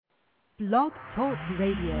Blog Talk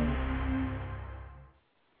Radio.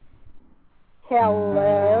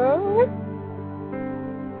 Hello?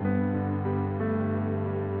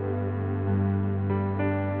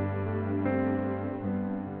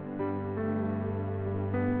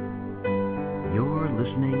 You're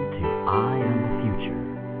listening to I Am the Future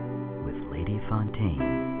with Lady Fontaine.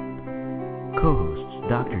 Co-hosts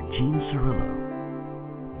Dr. Gene Cirillo,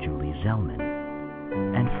 Julie Zellman,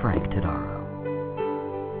 and Frank Tadaro.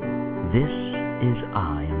 This is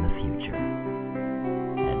I Am the Future.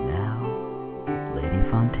 And now, Lady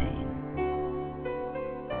Fontaine.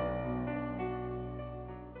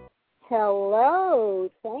 Hello.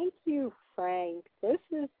 Thank you, Frank. This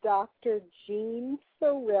is Dr. Gene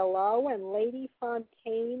Cirillo, and Lady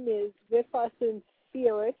Fontaine is with us in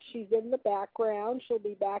spirit. She's in the background. She'll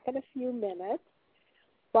be back in a few minutes.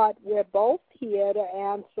 But we're both here to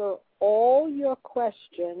answer all your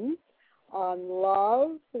questions on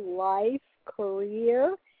love, life,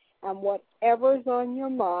 career, and whatever's on your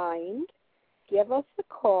mind. Give us a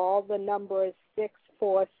call. The number is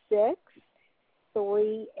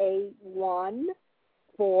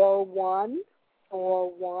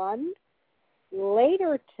 646-381-4141.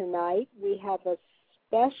 Later tonight, we have a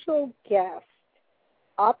special guest,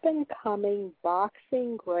 up-and-coming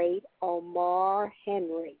boxing great OMAR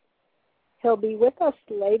HENRY. He'll be with us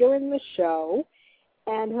later in the show,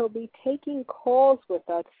 and he'll be taking calls with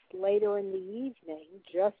us later in the evening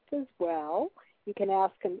just as well. You can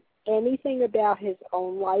ask him anything about his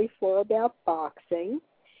own life or about boxing.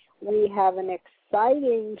 We have an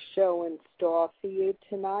exciting show in store for you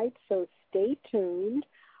tonight, so stay tuned.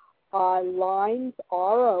 Our lines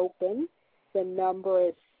are open. The number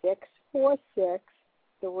is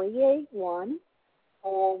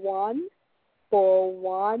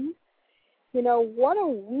 646-381-4141. You know, what a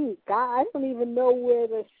week. I don't even know where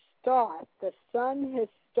to start. The sun has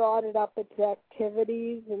started up its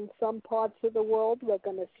activities in some parts of the world. We're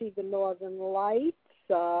going to see the northern lights.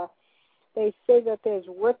 They say that there's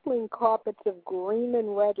rippling carpets of green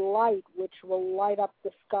and red light, which will light up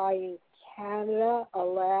the sky in Canada,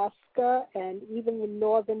 Alaska, and even the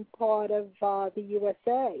northern part of the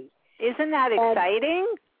USA. Isn't that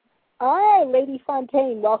exciting? Hi, Lady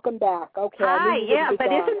Fontaine. Welcome back. Okay. Hi, yeah,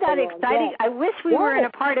 but isn't that exciting? Yes. I wish we were in a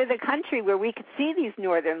part of the country where we could see these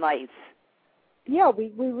northern lights. Yeah,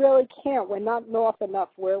 we really can't. We're not north enough.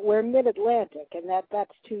 We're mid-Atlantic, and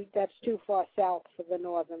that's too far south for the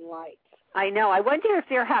northern lights. I know. I wonder if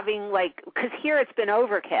they're having, because here it's been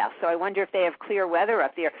overcast, so I wonder if they have clear weather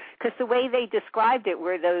up there. Because the way they described it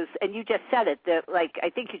were those, and you just said it, I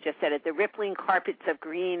think you just said it, the rippling carpets of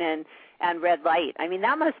green and red light. I mean,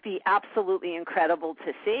 that must be absolutely incredible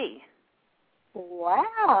to see.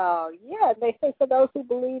 Wow. Yeah, they say for those who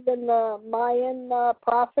believe in the Mayan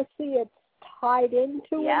prophecy, it's tied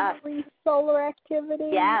into every solar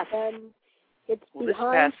activity. Yes. And it's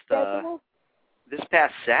behind schedule. This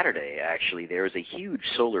past Saturday, actually, there was a huge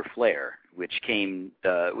solar flare which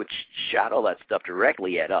shot all that stuff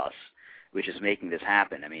directly at us, which is making this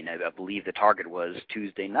happen. I mean, I believe the target was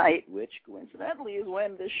Tuesday night, which coincidentally is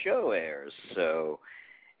when this show airs. So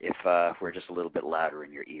if we're just a little bit louder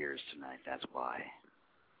in your ears tonight, that's why.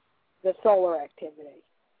 The solar activity.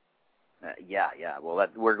 Yeah. Well,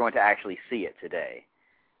 we're going to actually see it today.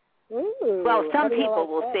 Ooh, well, some people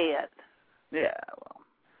will see it. Yeah,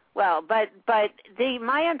 Well, but the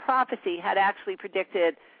Mayan prophecy had actually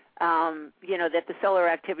predicted, that the solar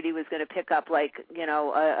activity was going to pick up, Frank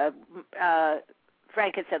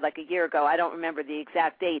had said a year ago. I don't remember the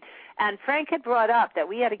exact date. And Frank had brought up that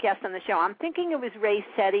we had a guest on the show. I'm thinking it was Ray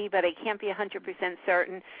Setti, but I can't be 100%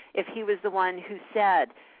 certain if he was the one who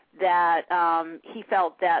said that he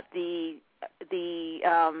felt that the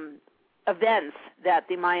events that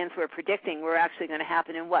the Mayans were predicting were actually going to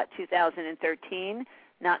happen in 2013?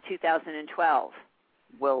 Not 2012.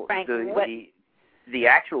 Well, Frank, the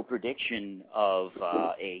actual prediction of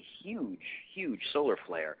a huge solar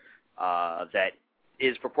flare that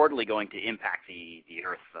is purportedly going to impact the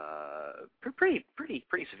Earth pretty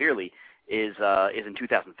severely is in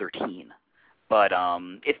 2013. But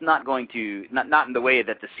it's not going to not in the way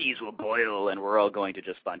that the seas will boil and we're all going to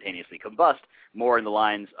just spontaneously combust. More in the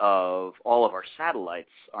lines of all of our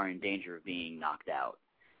satellites are in danger of being knocked out.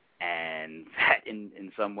 And that,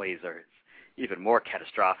 in some ways, are even more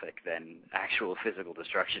catastrophic than actual physical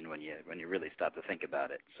destruction when you really stop to think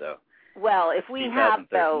about it. So, well, if we have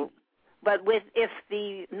though, but if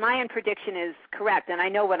the Mayan prediction is correct, and I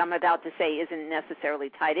know what I'm about to say isn't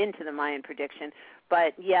necessarily tied into the Mayan prediction,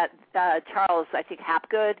 but yet Charles, I think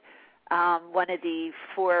Hapgood, one of the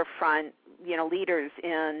forefront, leaders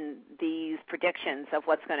in these predictions of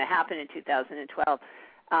what's going to happen in 2012.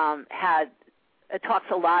 talks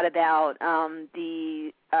a lot about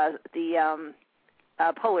the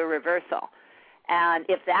polar reversal. And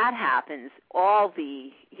if that happens, all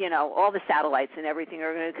the satellites and everything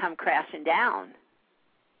are going to come crashing down.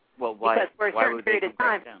 Well, why? Because for a why certain would they period of come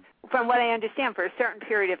time, down? from what I understand, for a certain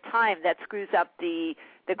period of time, that screws up the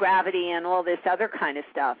gravity and all this other kind of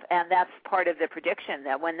stuff. And that's part of the prediction,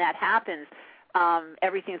 that when that happens,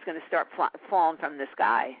 everything's going to start falling from the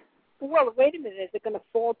sky. Well, wait a minute. Is it going to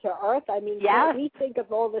fall to Earth? I mean, Yes. we think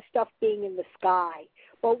of all this stuff being in the sky,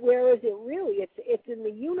 but where is it really? It's in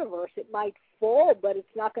the universe. It might fall, but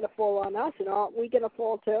it's not going to fall on us. And aren't we going to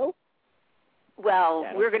fall too? Well,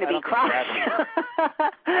 Yeah, we're going to be crushed.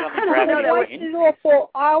 gravity Why did it all fall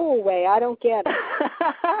our way? I don't get it.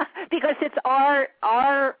 Because it's our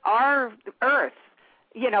Earth. Our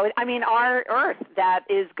Earth that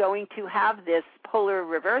is going to have this polar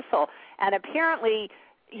reversal. And apparently,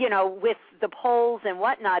 with the poles and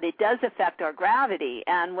whatnot, it does affect our gravity.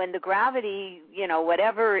 And when the gravity,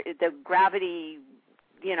 whatever the gravity,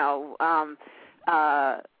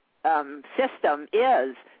 system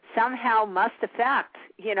is, somehow must affect,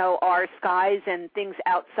 our skies and things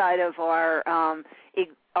outside of our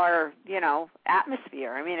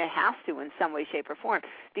atmosphere. I mean, it has to in some way, shape, or form,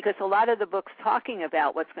 because a lot of the books talking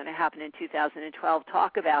about what's going to happen in 2012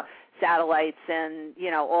 talk about satellites and,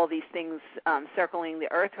 all these things circling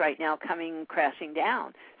the Earth right now coming crashing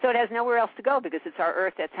down. So it has nowhere else to go because it's our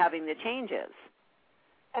Earth that's having the changes.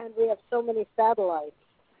 And we have so many satellites.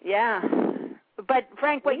 Yeah. But,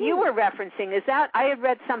 Frank, what you were referencing, is that I had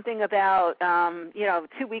read something about,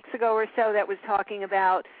 2 weeks ago or so that was talking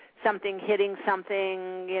about something hitting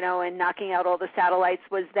something, and knocking out all the satellites.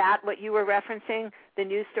 Was that what you were referencing, the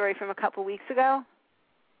news story from a couple weeks ago?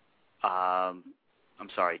 I'm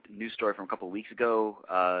sorry, the news story from a couple of weeks ago.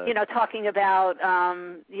 Talking about,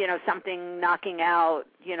 something knocking out,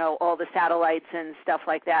 all the satellites and stuff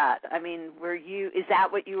like that. I mean, is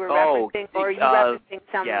that what you were referencing, or are you referencing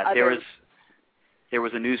some other? Yeah, there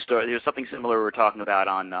was a news story. There was something similar we were talking about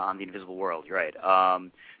on the Invisible World. You're right.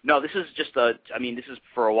 No, this is just this is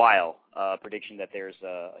for a while prediction that there's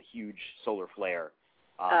a huge solar flare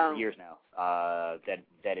for years now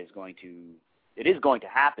that is going to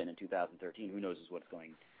happen in 2013. Who knows what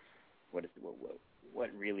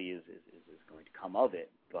really is going to come of it?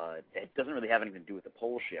 But it doesn't really have anything to do with the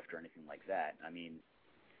pole shift or anything like that. I mean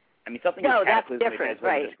something as cataclysmic as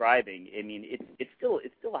what you're describing. I mean, it's still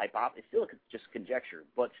just conjecture,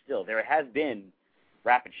 but still there has been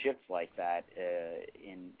rapid shifts like that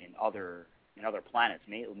in other planets.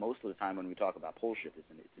 Most of the time when we talk about pole shift, it's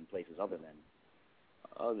in places other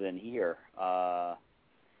than here. I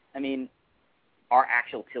mean, our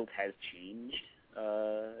actual tilt has changed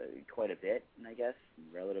quite a bit, I guess,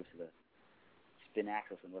 relative to the spin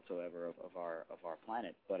axis and whatsoever of our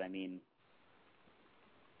planet. But I mean,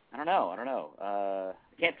 I don't know. I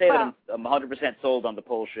can't say that I'm 100% sold on the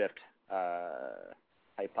pole shift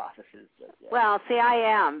hypothesis. Well, see, I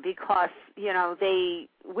am, because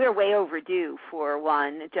we're way overdue for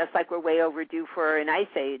one, just like we're way overdue for an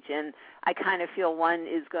ice age, and I kind of feel one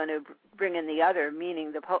is going to bring in the other,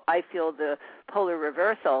 meaning I feel the polar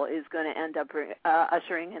reversal is going to end up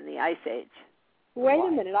ushering in the ice age. Wait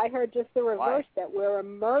a minute, I heard just the reverse, that we're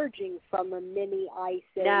emerging from a mini ice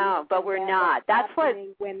age. No, but we're not. That's what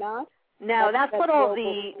we're not. No, that's what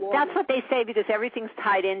they say, because everything's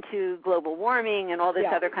tied into global warming and all this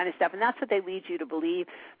other kind of stuff, and that's what they lead you to believe.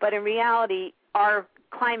 But in reality, our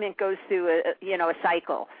climate goes through a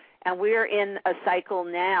cycle, and we're in a cycle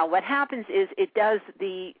now. What happens is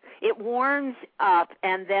it warms up,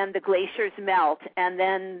 and then the glaciers melt, and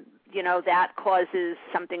then that causes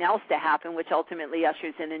something else to happen, which ultimately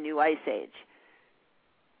ushers in a new ice age.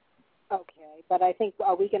 Okay, but I think,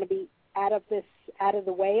 are we going to be out of the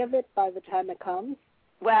way of it by the time it comes?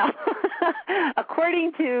 Well,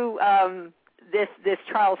 according to this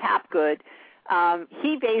Charles Hapgood,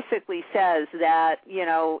 he basically says that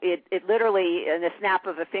it literally, in a snap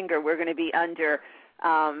of a finger, we're going to be under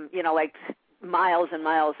like miles and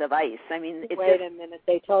miles of ice. I mean, wait a minute.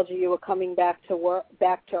 They told you were coming back to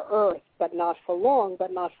Earth, but not for long.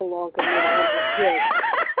 But not for long, because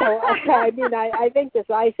so I think this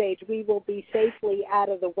ice age, we will be safely out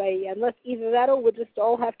of the way, unless either that or we'll just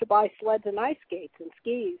all have to buy sleds and ice skates and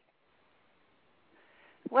skis.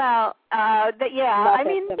 Well, I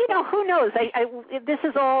mean, who knows? This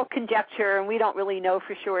is all conjecture, and we don't really know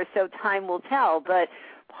for sure, so time will tell. But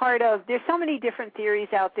there's so many different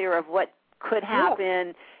theories out there of what could happen.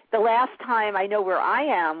 Yeah. The last time I know where I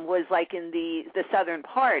am was like in the southern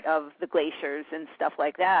part of the glaciers and stuff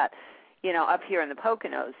like that. up here in the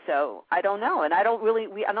Poconos. So I don't know, and I don't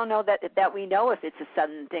know that we know if it's a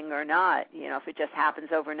sudden thing or not. If it just happens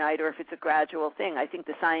overnight or if it's a gradual thing. I think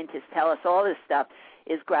the scientists tell us all this stuff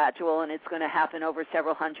is gradual and it's going to happen over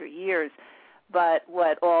several hundred years. But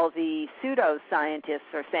what all the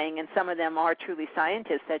pseudo-scientists are saying, and some of them are truly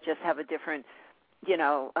scientists that just have a different,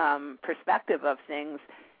 perspective of things,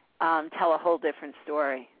 tell a whole different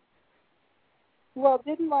story. Well,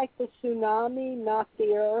 didn't the tsunami knock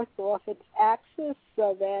the Earth off its axis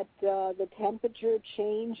so that the temperature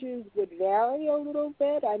changes would vary a little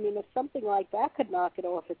bit? I mean, if something like that could knock it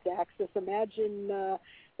off its axis, imagine the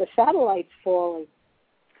satellites falling.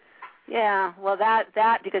 Yeah, well, that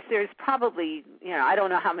because there's probably, I don't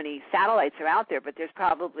know how many satellites are out there, but there's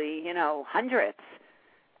probably, hundreds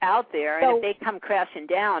out there. And if they come crashing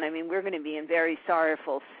down, I mean, we're going to be in very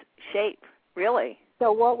sorrowful shape, really.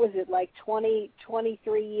 So what was it,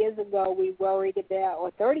 23 years ago we worried about, or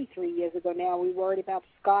 33 years ago now, we worried about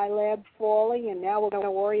Skylab falling, and now we're going to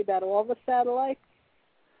worry about all the satellites?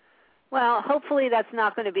 Well, hopefully that's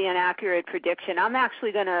not going to be an accurate prediction. I'm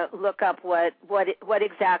actually going to look up what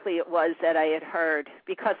exactly it was that I had heard,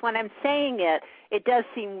 because when I'm saying it, it does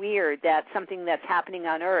seem weird that something that's happening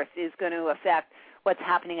on Earth is going to affect what's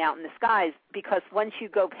happening out in the skies, because once you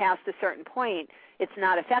go past a certain point, it's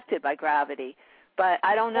not affected by gravity. But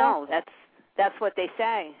I don't know. That's what they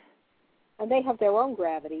say. And they have their own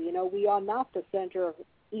gravity. We are not the center of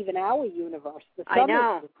even our universe. The sun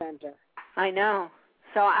is the center. I know.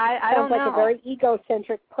 So I don't know. Sounds like a very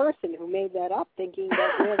egocentric person who made that up, thinking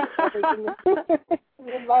that everything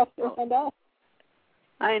revolves around us.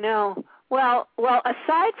 I know. Well,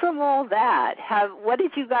 aside from all that, what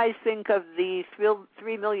did you guys think of the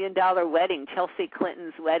 $3 million wedding, Chelsea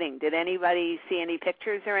Clinton's wedding? Did anybody see any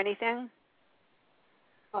pictures or anything?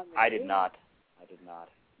 I did not. No.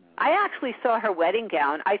 I actually saw her wedding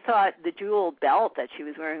gown. I thought the jeweled belt that she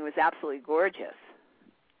was wearing was absolutely gorgeous.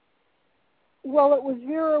 Well, it was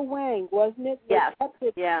Vera Wang, wasn't it? They kept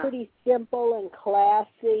it pretty simple and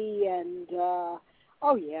classy, and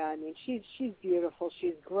I mean, she's beautiful.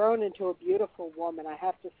 She's grown into a beautiful woman. I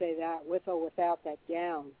have to say that, with or without that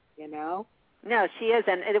gown, No, she is,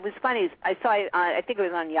 and it was funny. I saw, I think it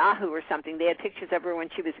was on Yahoo or something. They had pictures of her when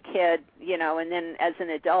she was a kid, and then as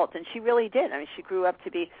an adult, and she really did. I mean, she grew up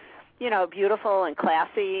to be, beautiful and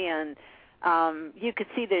classy, and you could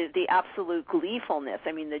see the absolute gleefulness.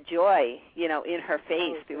 I mean, the joy, in her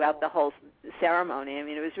face throughout the whole ceremony. I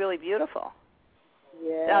mean, it was really beautiful.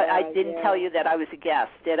 Yeah. I didn't tell you that I was a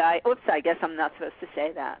guest, did I? Oops, I guess I'm not supposed to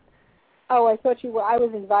say that. Oh, I thought you were. I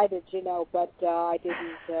was invited, but I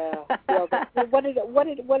didn't. What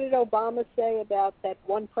did Obama say about that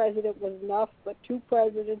one president was enough, but two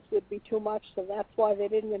presidents would be too much, so that's why they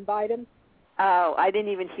didn't invite him? Oh, I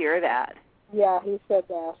didn't even hear that. Yeah, he said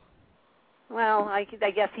that. Well, I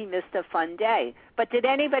guess he missed a fun day. But did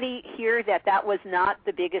anybody hear that was not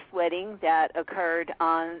the biggest wedding that occurred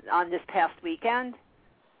on this past weekend?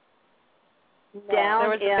 No. There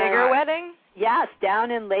was a bigger wedding? Yes,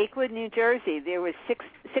 down in Lakewood, New Jersey. There was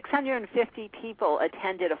 650 people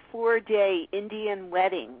attended a 4-day Indian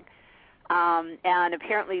wedding. And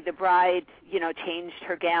apparently the bride, changed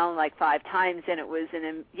her gown 5 times, and it was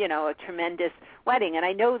a tremendous wedding. And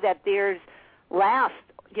I know that theirs last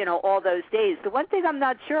all those days. The one thing I'm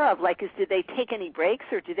not sure of, is did they take any breaks,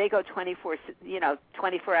 or did they go 24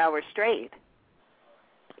 hours straight?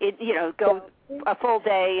 Go a full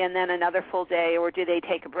day and then another full day, or do they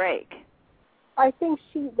take a break? I think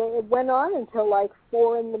it went on until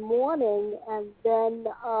 4 in the morning, and then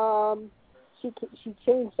she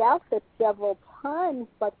changed outfits several times,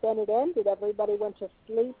 but then it ended. Everybody went to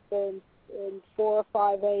sleep in 4 or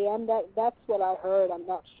 5 a.m. That's what I heard. I'm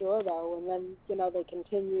not sure, though. And then, they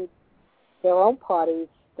continued their own parties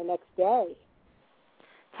the next day.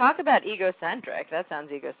 Talk about egocentric. That sounds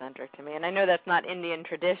egocentric to me. And I know that's not Indian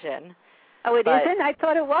tradition. Oh, it isn't? I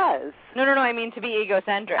thought it was. No, I mean to be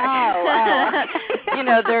egocentric. Oh.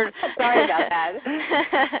 They're... Sorry about that.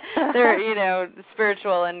 They're,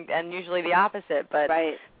 spiritual and usually the opposite. But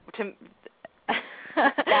right. To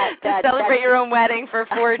celebrate your own wedding for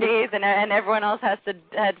 4 days and everyone else had to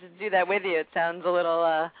do that with you. It sounds a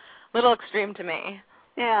little extreme to me.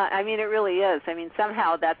 Yeah, I mean, it really is. I mean,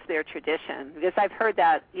 somehow that's their tradition, because I've heard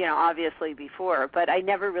that, obviously before, but I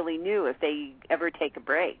never really knew if they ever take a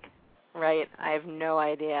break. Right. I have no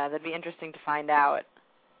idea. That'd be interesting to find out.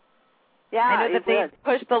 Yeah, I know that they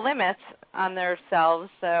push the limits on themselves,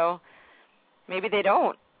 so maybe they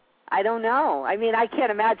don't. I don't know. I mean, I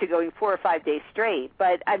can't imagine going 4 or 5 days straight.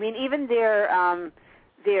 But I mean, even their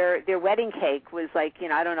wedding cake was I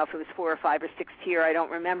don't know if it was 4 or 5 or 6 tier. I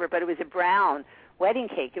don't remember, but it was a brown wedding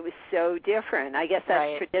cake. It was so different. I guess that's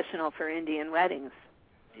Right. traditional for Indian weddings.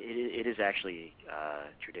 It is actually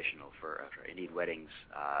traditional for Indian weddings.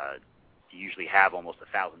 You usually have almost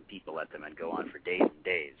 1,000 people at them and go on for days and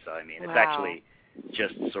days. So I mean, Wow. it's actually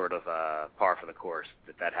just sort of par for the course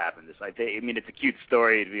that happens. I mean, it's a cute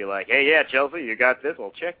story to be like, hey, yeah, Chelsea, you got this?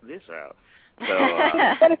 Well, check this out. So,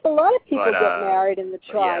 but if a lot of people but, get married in the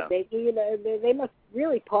tribe, yeah. they must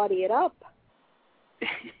really party it up.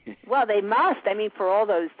 Well, they must. I mean, for all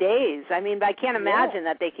those days. I mean, I can't imagine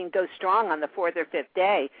that they can go strong on the 4th or 5th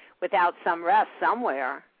day without some rest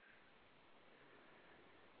somewhere.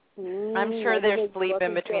 I'm sure there's sleep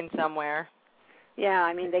in between somewhere. Yeah,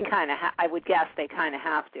 I mean, they kind of. I would guess they kind of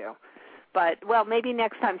have to. But well, maybe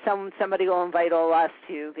next time somebody will invite all us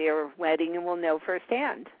to their wedding, and we'll know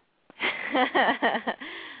firsthand.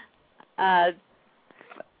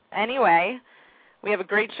 Anyway, we have a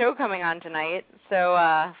great show coming on tonight, so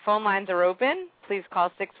phone lines are open. Please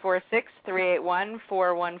call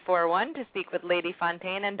 646-381-4141 to speak with Lady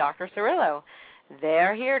Fontaine and Dr. Cirillo.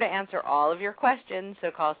 They're here to answer all of your questions,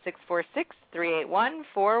 so call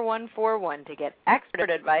 646-381-4141 to get expert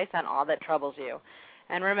advice on all that troubles you.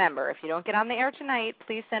 And remember, if you don't get on the air tonight,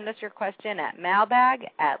 please send us your question at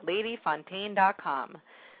mailbag@ladyfontaine.com.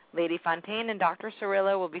 Lady Fontaine and Dr.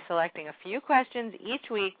 Cirillo will be selecting a few questions each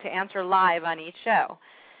week to answer live on each show.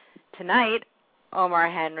 Tonight, Omar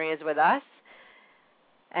Henry is with us,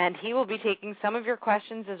 and he will be taking some of your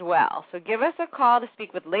questions as well. So give us a call to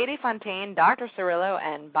speak with Lady Fontaine, Dr. Cirillo,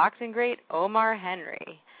 and boxing great Omar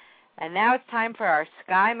Henry. And now it's time for our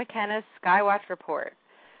Sky McKenna Skywatch Report.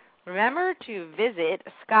 Remember to visit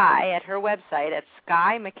Sky at her website at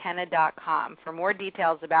skymckenna.com for more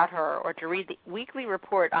details about her or to read the weekly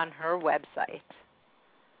report on her website.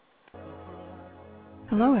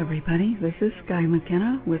 Hello everybody, this is Sky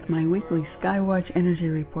McKenna with my weekly Skywatch Energy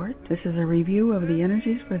Report. This is a review of the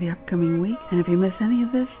energies for the upcoming week, and if you miss any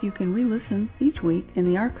of this, you can re-listen each week in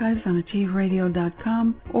the archives on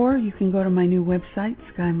achieveradio.com, or you can go to my new website,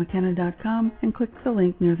 skymckenna.com, and click the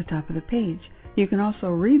link near the top of the page. You can also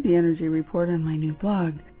read the energy report on my new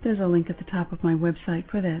blog. There's a link at the top of my website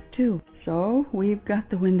for that too. So, we've got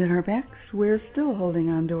the wind at our backs. We're still holding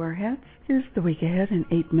on to our hats. Here's the week ahead in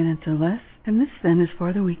 8 minutes or less. And this then is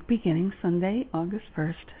for the week beginning Sunday, August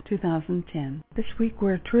 1st, 2010. This week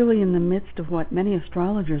we're truly in the midst of what many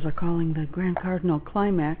astrologers are calling the Grand Cardinal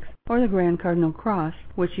Climax, or the Grand Cardinal Cross,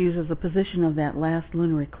 which uses the position of that last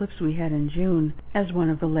lunar eclipse we had in June as one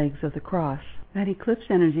of the legs of the cross. That eclipse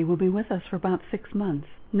energy will be with us for about 6 months.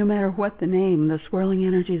 No matter what the name, the swirling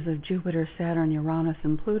energies of Jupiter, Saturn, Uranus,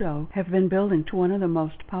 and Pluto have been building to one of the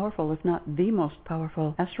most powerful, if not the most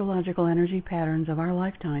powerful, astrological energy patterns of our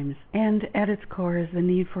lifetimes. And at its core is the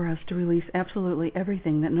need for us to release absolutely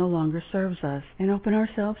everything that no longer serves us and open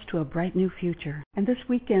ourselves to a bright new future. And this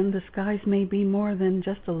weekend, the skies may be more than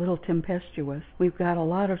just a little tempestuous. We've got a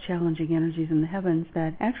lot of challenging energies in the heavens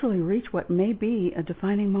that actually reach what may be a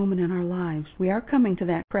defining moment in our lives. We are coming to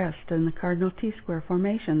that crest in the Cardinal T-square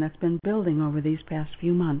formation that's been building over these past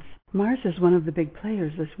few months. Mars is one of the big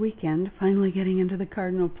players this weekend, finally getting into the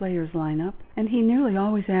Cardinal Players lineup, and he nearly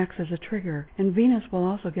always acts as a trigger, and Venus will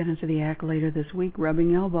also get into the act later this week,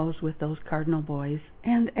 rubbing elbows with those Cardinal boys.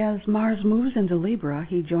 And as Mars moves into Libra,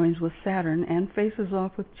 he joins with Saturn and faces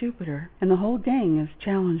off with Jupiter, and the whole gang is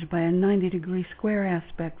challenged by a 90-degree square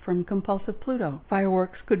aspect from compulsive Pluto.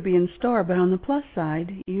 Fireworks could be in store, but on the plus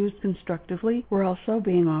side, used constructively, we're also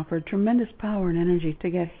being offered tremendous power and energy to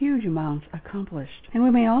get huge amounts accomplished. And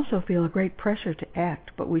we may also feel a great pressure to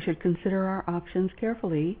act, but we should consider our options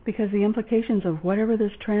carefully because the implications of whatever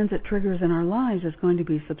this transit triggers in our lives is going to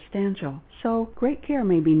be substantial. So great care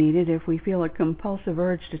may be needed if we feel a compulsive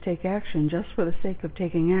urge to take action just for the sake of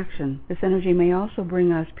taking action. This energy may also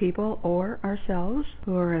bring us people or ourselves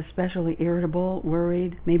who are especially irritable,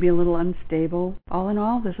 worried, maybe a little unstable. All in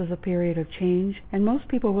all, this is a period of change, and most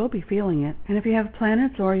people will be feeling it. And if you have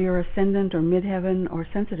planets or your ascendant or midheaven or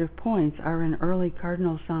sensitive points are in early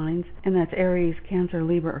cardinal signs, and that's Aries, Cancer,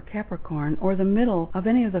 Libra, or Capricorn, or the middle of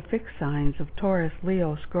any of the fixed signs of Taurus,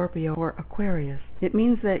 Leo, Scorpio, or Aquarius, it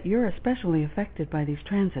means that you're especially affected by these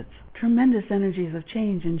transits. Tremendous energies of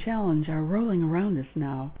change and challenge are rolling around us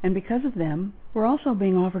now, and because of them, we're also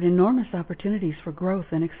being offered enormous opportunities for growth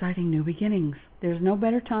and exciting new beginnings. There's no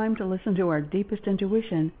better time to listen to our deepest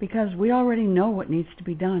intuition because we already know what needs to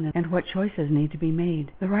be done and what choices need to be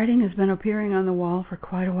made. The writing has been appearing on the wall for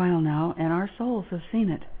quite a while now, and our souls have seen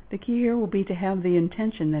it. The key here will be to have the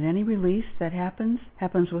intention that any release that happens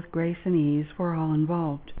with grace and ease for all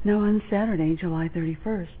involved. Now on Saturday, July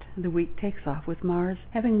 31st, the week takes off with Mars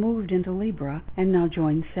having moved into Libra and now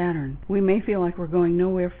joins Saturn. We may feel like we're going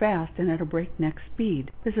nowhere fast and at a breakneck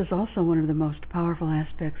speed. This is also one of the most powerful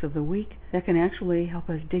aspects of the week that can actually help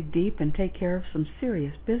us dig deep and take care of some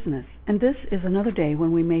serious business. And this is another day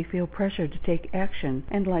when we may feel pressured to take action,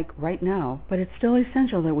 and like right now, but it's still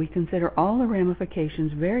essential that we consider all the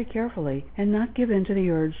ramifications very carefully and not give in to the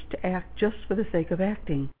urge to act just for the sake of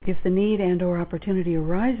acting. If the need and or opportunity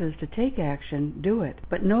arises to take action, do it.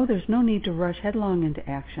 But know there's no need to rush headlong into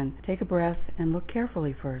action. Take a breath and look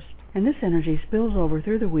carefully first. And this energy spills over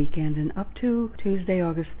through the weekend and up to Tuesday,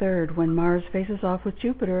 August 3rd, when Mars faces off with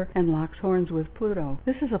Jupiter and locks horns with Pluto.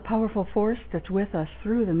 This is a powerful force that's with us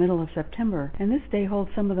through the middle of September, and this day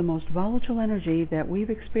holds some of the most volatile energy that we've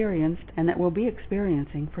experienced and that we'll be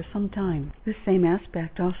experiencing for some time. This same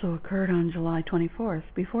aspect also occurred on July 24th,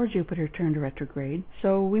 before Jupiter turned retrograde,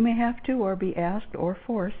 so we may have to or be asked or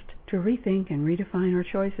forced to rethink and redefine our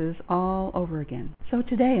choices all over again. So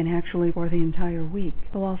today, and actually for the entire week,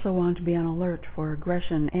 we'll also want to be on alert for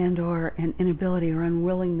aggression and or an inability or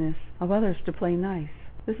unwillingness of others to play nice.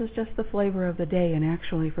 This is just the flavor of the day and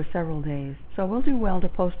actually for several days. So we'll do well to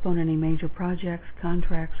postpone any major projects,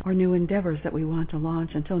 contracts, or new endeavors that we want to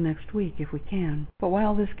launch until next week if we can. But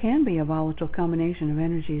while this can be a volatile combination of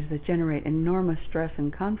energies that generate enormous stress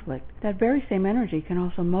and conflict, that very same energy can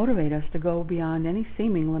also motivate us to go beyond any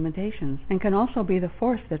seeming limitations and can also be the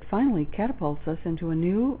force that finally catapults us into a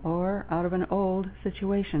new or out of an old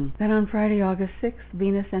situation. Then on Friday, August 6th,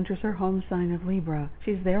 Venus enters her home sign of Libra.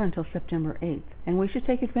 She's there until September 8th. And we should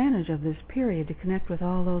take advantage of this period to connect with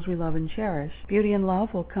all those we love and cherish. Beauty and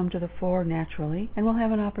love will come to the fore naturally, and we'll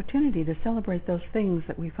have an opportunity to celebrate those things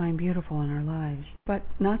that we find beautiful in our lives. But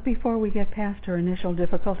not before we get past her initial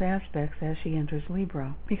difficult aspects as she enters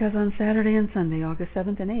Libra. Because on Saturday and Sunday, August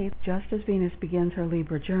 7th and 8th, just as Venus begins her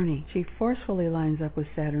Libra journey, she forcefully lines up with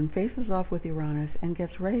Saturn, faces off with Uranus, and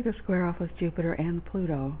gets ready to square off with Jupiter and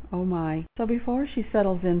Pluto. Oh my. So before she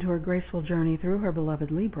settles into her graceful journey through her beloved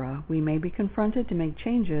Libra, we may be confronted to make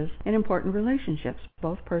changes in important relationships,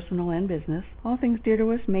 both personal and business. All things dear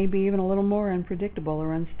to us may be even a little more unpredictable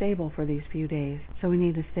or unstable for these few days, so we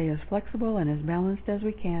need to stay as flexible and as balanced as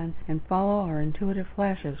we can and follow our intuitive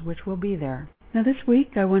flashes, which will be there. Now this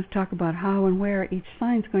week I want to talk about how and where each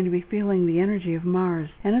sign is going to be feeling the energy of Mars.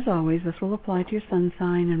 And as always, this will apply to your sun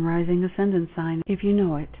sign and rising ascendant sign if you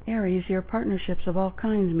know it. Aries, your partnerships of all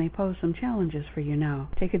kinds may pose some challenges for you now.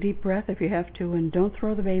 Take a deep breath if you have to, and don't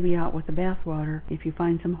throw the baby out with the bathwater if you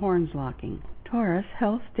find some horns locking. Taurus,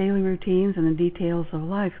 health, daily routines, and the details of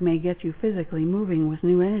life may get you physically moving with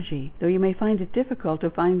new energy, though you may find it difficult to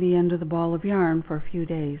find the end of the ball of yarn for a few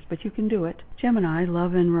days, but you can do it. Gemini,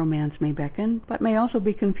 love and romance may beckon, but may also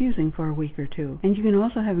be confusing for a week or two, and you can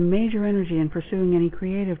also have major energy in pursuing any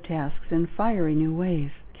creative tasks in fiery new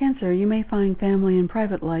ways. Cancer, you may find family and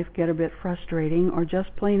private life get a bit frustrating or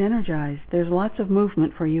just plain energized. There's lots of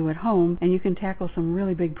movement for you at home, and you can tackle some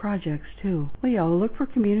really big projects too. Leo, look for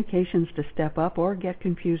communications to step up or get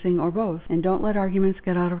confusing or both, and don't let arguments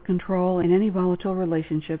get out of control in any volatile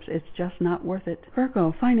relationships. It's just not worth it.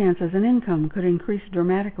 Virgo, finances and income could increase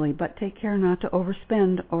dramatically, but take care not to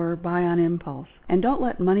overspend or buy on impulse. And don't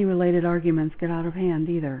let money-related arguments get out of hand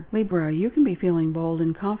either. Libra, you can be feeling bold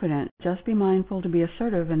and confident. Just be mindful to be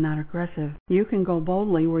assertive and not aggressive. You can go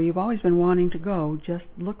boldly where you've always been wanting to go. Just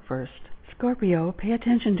look first. Scorpio, pay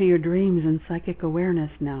attention to your dreams and psychic awareness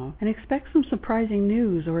now, and expect some surprising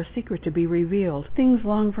news or a secret to be revealed. Things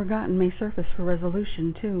long forgotten may surface for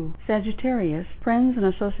resolution, too. Sagittarius, friends and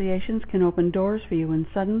associations can open doors for you in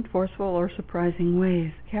sudden, forceful, or surprising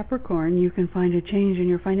ways. Capricorn, you can find a change in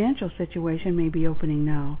your financial situation may be opening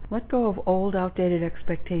now. Let go of old, outdated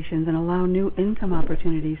expectations and allow new income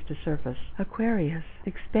opportunities to surface. Aquarius,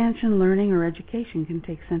 expansion, learning, or education can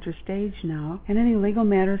take center stage now, and any legal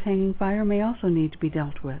matters hanging fire may also need to be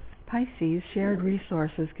dealt with. Pisces, shared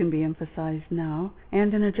resources can be emphasized now,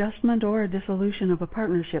 and an adjustment or a dissolution of a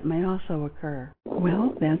partnership may also occur.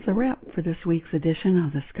 Well, that's a wrap for this week's edition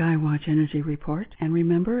of the Skywatch Energy Report. And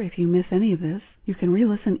remember, if you miss any of this, you can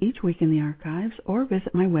re-listen each week in the archives or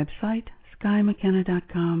visit my website,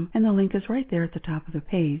 skymckenna.com, and the link is right there at the top of the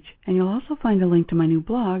page. And you'll also find a link to my new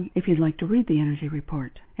blog if you'd like to read the Energy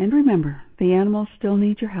Report. And remember, the animals still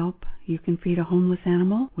need your help. You can feed a homeless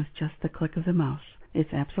animal with just the click of the mouse.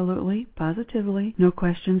 It's absolutely, positively, no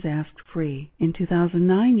questions asked, free. In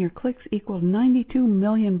 2009, your clicks equaled 92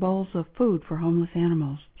 million bowls of food for homeless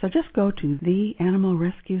animals. So just go to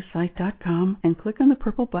theanimalrescuesite.com and click on the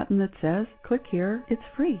purple button that says, click here, it's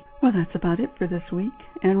free. Well, that's about it for this week.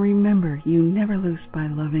 And remember, you never lose by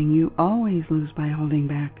loving, you always lose by holding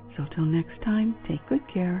back. So till next time, take good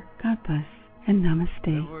care, God bless, and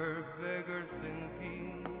namaste.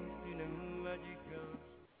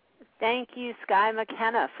 Thank you, Sky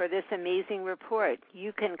McKenna, for this amazing report.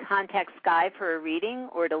 You can contact Sky for a reading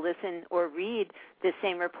or to listen or read the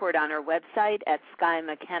same report on our website at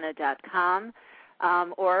skymckenna.com,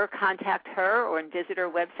 or contact her or visit her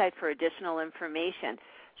website for additional information.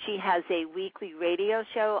 She has a weekly radio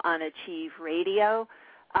show on Achieve Radio.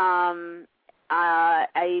 I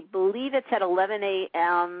believe it's at 11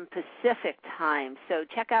 a.m. Pacific time. So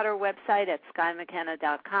check out our website at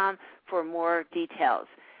skymckenna.com for more details.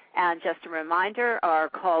 And just a reminder, our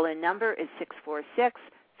call-in number is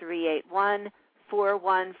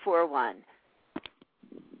 646-381-4141.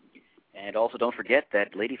 And also don't forget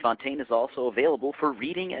that Lady Fontaine is also available for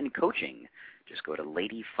reading and coaching. Just go to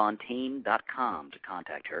ladyfontaine.com to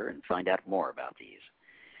contact her and find out more about these.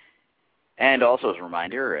 And also as a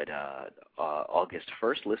reminder, at August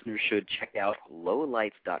 1st, listeners should check out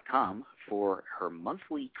lowlights.com for her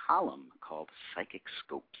monthly column called Psychic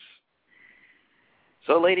Scopes.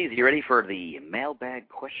 So, ladies, you ready for the mailbag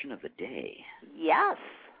question of the day? Yes.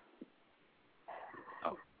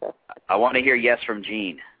 Oh, I want to hear yes from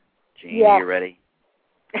Jean. Jean, yes. Are you ready?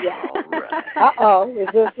 Yeah. All right. Uh-oh.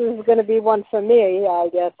 This is going to be one for me, I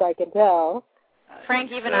guess I can tell.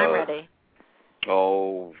 Frank, even I'm ready.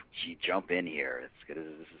 Oh, gee, jump in here. This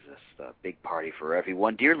is just a big party for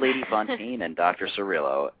everyone. Dear Lady Fontaine and Dr.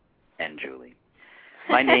 Cirillo and Julie,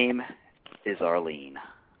 my name is Arlene.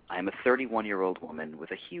 I am a 31-year-old woman with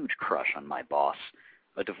a huge crush on my boss,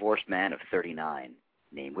 a divorced man of 39,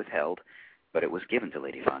 name withheld, but it was given to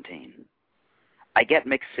Lady Fontaine. I get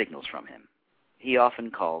mixed signals from him. He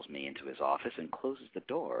often calls me into his office and closes the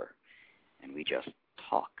door, and we just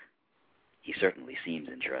talk. He certainly seems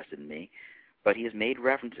interested in me, but he has made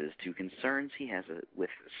references to concerns he has with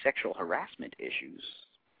sexual harassment issues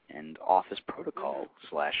and office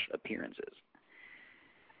protocol/appearances.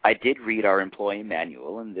 I did read our employee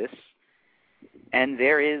manual and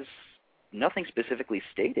there is nothing specifically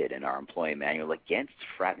stated in our employee manual against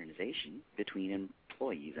fraternization between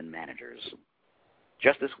employees and managers.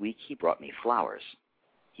 Just this week, he brought me flowers.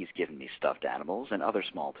 He's given me stuffed animals and other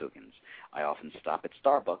small tokens. I often stop at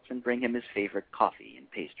Starbucks and bring him his favorite coffee and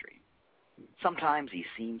pastry. Sometimes he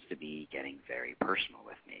seems to be getting very personal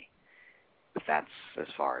with me, but that's as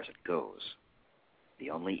far as it goes. The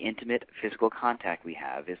only intimate physical contact we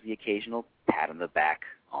have is the occasional pat on the back,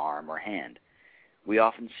 arm, or hand. We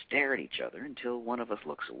often stare at each other until one of us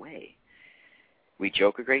looks away. We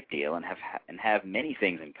joke a great deal and have many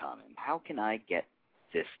things in common. How can I get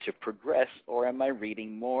this to progress, or am I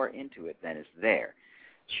reading more into it than is there?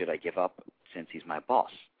 Should I give up since he's my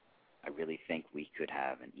boss? I really think we could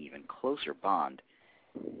have an even closer bond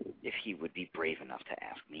if he would be brave enough to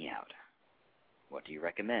ask me out. What do you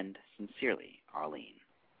recommend? Sincerely, Arlene.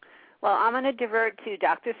 Well, I'm going to divert to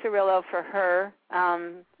Dr. Cirillo for her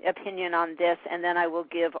opinion on this, and then I will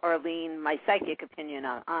give Arlene my psychic opinion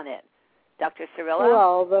on it. Dr. Cirillo?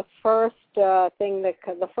 Well, the first thought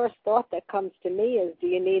that comes to me is, do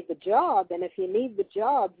you need the job? And if you need the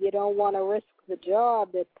job, you don't want to risk the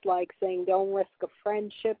job. It's like saying don't risk a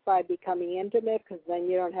friendship by becoming intimate, because then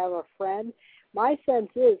you don't have a friend. My sense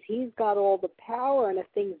is he's got all the power, and if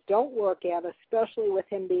things don't work out, especially with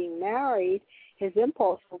him being married, his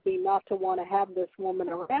impulse will be not to want to have this woman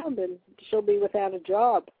around, and she'll be without a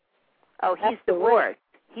job. Oh, he's divorced.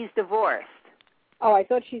 He's divorced. Oh, I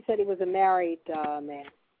thought she said he was a married man.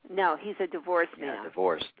 No, he's a divorced man. Yeah,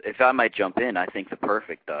 divorced. If I might jump in, I think the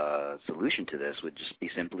perfect solution to this would just be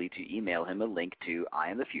simply to email him a link to I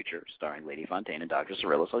Am the Future, starring Lady Fontaine and Dr.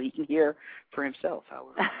 Cirillo, so he can hear for himself how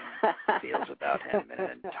he feels about him in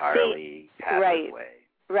an entirely passive way.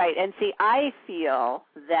 Right, and see, I feel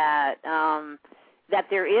that that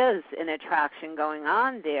there is an attraction going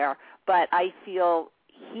on there, but I feel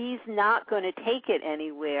he's not going to take it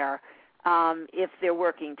anywhere if they're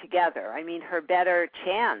working together. I mean, her better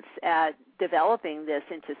chance at developing this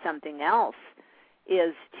into something else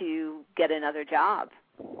is to get another job.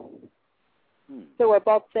 So we're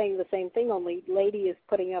both saying the same thing, only Lady is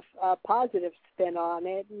putting a positive spin on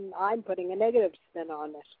it, and I'm putting a negative spin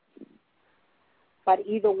on it. But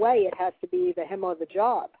either way, it has to be either him or the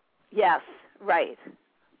job. Yes, right.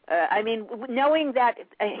 I mean, knowing that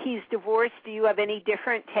he's divorced, do you have any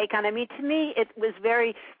different take on it? I mean, to me, it was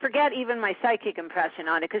very, forget even my psychic impression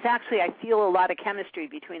on it, because actually I feel a lot of chemistry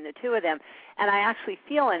between the two of them, and I actually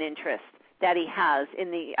feel an interest that he has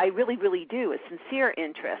I really, really do, a sincere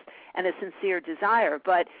interest and a sincere desire.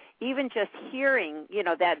 But even just hearing,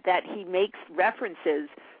 that he makes references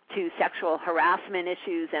to sexual harassment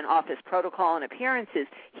issues and office protocol and appearances,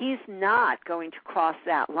 he's not going to cross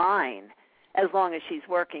that line as long as she's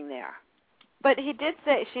working there. But she did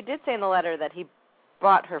say in the letter that he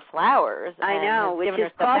bought her flowers. I know, which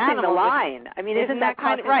is crossing the line. I mean, isn't that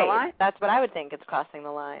crossing the line? That's what I would think. It's crossing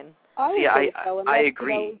the line. I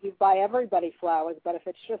agree. You buy everybody flowers, but if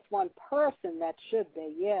it's just one person, that should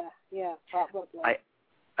be. Yeah, probably.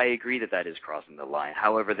 I agree that is crossing the line.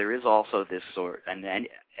 However, there is also this sort, and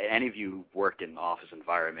any of you worked in office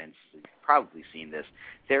environments, you've probably seen this.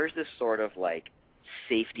 There's this sort of like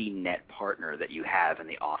safety net partner that you have in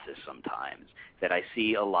the office sometimes that I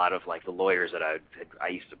see a lot of, like the lawyers that I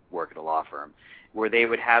used to work at a law firm, where they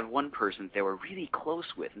would have one person they were really close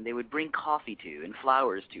with and they would bring coffee to and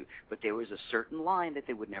flowers to, but there was a certain line that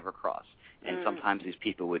they would never cross. And sometimes these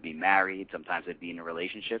people would be married, sometimes they'd be in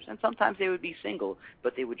relationships, and sometimes they would be single,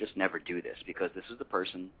 but they would just never do this because this is the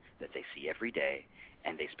person that they see every day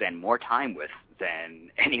and they spend more time with than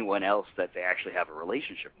anyone else that they actually have a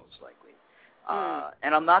relationship, most likely.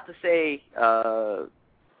 And I'm not to say to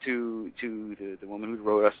the woman who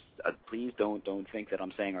wrote us, please don't think that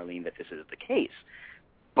I'm saying, Arlene, that this is the case,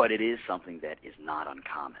 but it is something that is not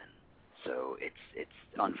uncommon. So it's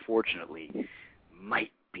unfortunately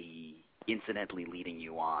might be incidentally leading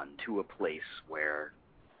you on to a place where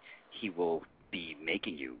he will be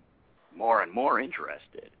making you more and more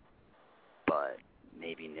interested, but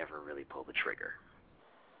maybe never really pull the trigger.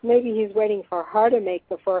 Maybe he's waiting for her to make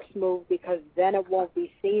the first move because then it won't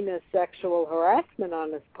be seen as sexual harassment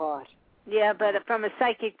on his part. Yeah, but from a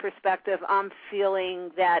psychic perspective, I'm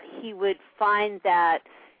feeling that he would find that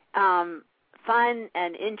fun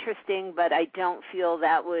and interesting, but I don't feel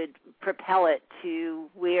that would propel it to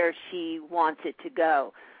where she wants it to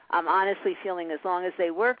go. I'm honestly feeling as long as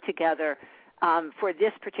they work together, for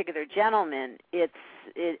this particular gentleman, it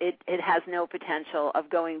has no potential of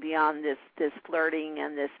going beyond this flirting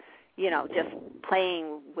and this, just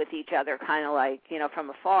playing with each other kind of like,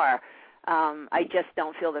 from afar. I just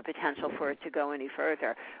don't feel the potential for it to go any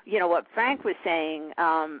further. What Frank was saying,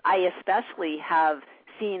 I especially have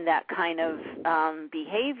seen that kind of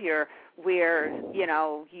behavior where,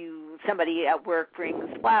 somebody at work brings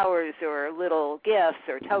flowers or little gifts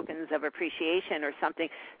or tokens of appreciation or something,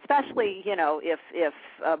 especially, if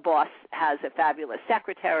a boss has a fabulous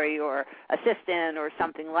secretary or assistant or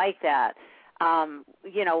something like that.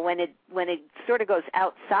 When it sort of goes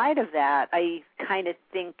outside of that, I kind of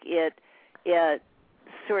think it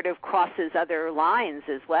sort of crosses other lines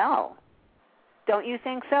as well. Don't you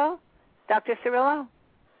think so, Dr. Cirillo?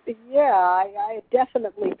 Yeah, it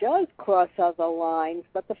definitely does cross other lines,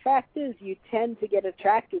 but the fact is you tend to get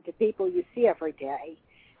attracted to people you see every day.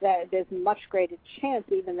 That there's a much greater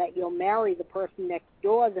chance even that you'll marry the person next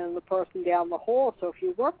door than the person down the hall. So if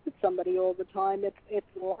you work with somebody all the time, it's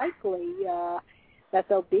likely that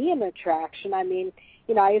there'll be an attraction. I mean,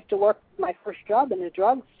 I used to work my first job in a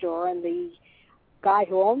drugstore, and the guy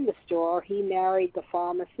who owned the store, he married the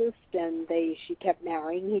pharmacist, and she kept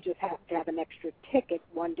marrying. He just happened to have an extra ticket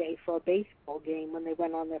one day for a baseball game when they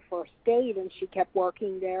went on their first date, and she kept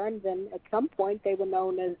working there, and then at some point they were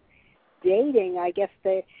known as dating. I guess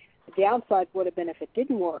the downside would have been if it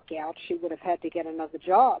didn't work out, she would have had to get another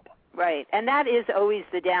job. Right, and that is always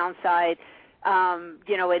the downside, in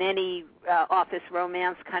any office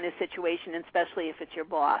romance kind of situation, especially if it's your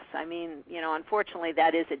boss. I mean, unfortunately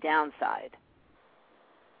that is a downside.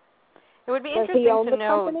 It would be Does interesting he own to the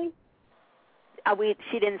know. Company?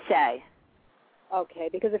 She didn't say. Okay,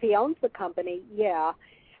 because if he owns the company, yeah.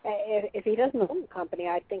 If he doesn't own the company,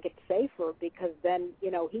 I think it's safer because then,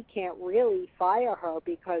 he can't really fire her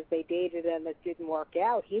because they dated and it didn't work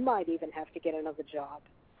out. He might even have to get another job.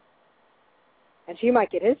 And she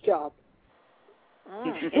might get his job.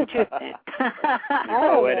 Interesting.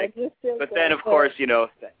 But then, of course,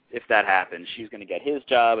 if that happens, she's going to get his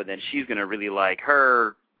job, and then she's going to really like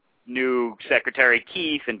her new secretary,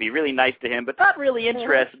 Keith, and be really nice to him, but not really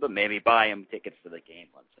interested, but maybe buy him tickets to the game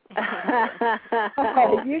once.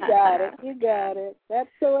 You got it. That's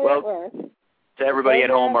the way it works. To everybody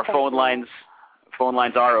at home, our phone lines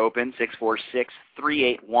are open,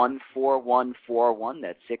 646-381-4141.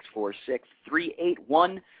 That's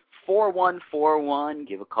 646-381-4141.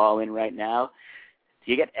 Give a call in right now.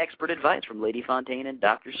 You get expert advice from Lady Fontaine and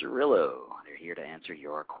Dr. Cirillo. They're here to answer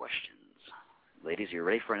your questions. Ladies, you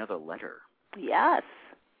ready for another letter? Yes.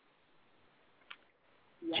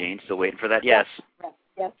 Jane, still waiting for that? Yes.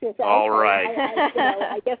 Yes. All right.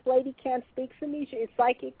 I guess Lady can't speak for me.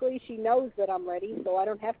 Psychically, she knows that I'm ready, so I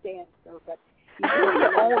don't have to answer. But you're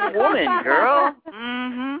your own woman, girl.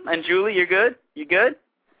 Mm-hmm. And Julie, you're good? You good?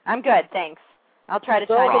 I'm good, thanks. I'll try to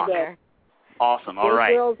chime in here. Awesome. All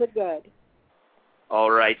right. Girls are good.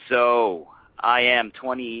 All right. So I am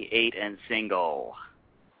 28 and single.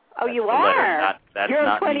 Oh, that's you are? You're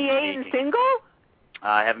not 28 and single?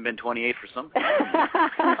 I haven't been 28 for some time.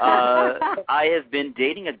 I have been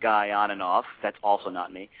dating a guy on and off, that's also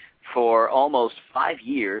not me, for almost 5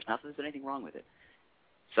 years. Not that there's anything wrong with it.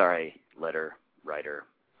 Sorry, letter writer,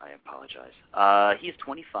 I apologize. He's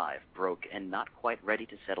 25, broke, and not quite ready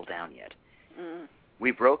to settle down yet. Mm. We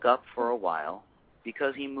broke up for a while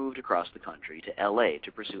because he moved across the country to L.A.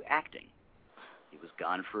 to pursue acting. He was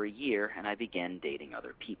gone for a year, and I began dating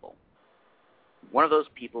other people. One of those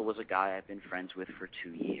people was a guy I've been friends with for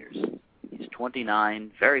 2 years. He's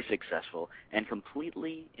 29, very successful, and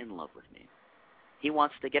completely in love with me. He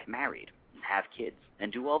wants to get married, and have kids,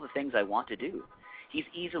 and do all the things I want to do. He's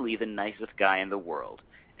easily the nicest guy in the world,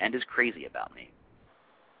 and is crazy about me.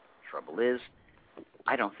 Trouble is,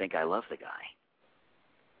 I don't think I love the guy.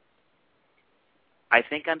 I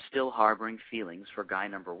think I'm still harboring feelings for guy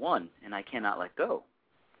number 1, and I cannot let go.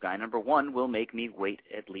 Guy number 1 will make me wait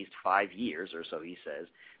at least 5 years, or so he says,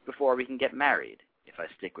 before we can get married. If I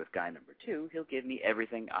stick with guy number 2, he'll give me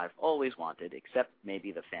everything I've always wanted, except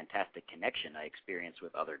maybe the fantastic connection I experienced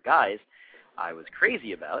with other guys I was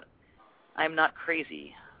crazy about. I'm not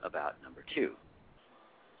crazy about number 2.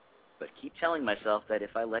 But keep telling myself that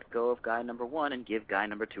if I let go of guy number 1 and give guy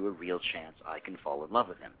number 2 a real chance, I can fall in love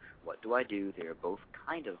with him. What do I do? They are both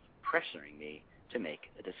kind of pressuring me to make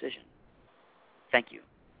a decision. Thank you.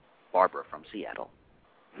 Barbara from Seattle.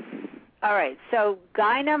 All right, so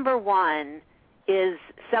guy number 1 is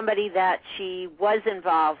somebody that she was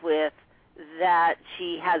involved with, that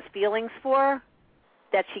she has feelings for,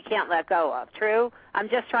 that she can't let go of. True? I'm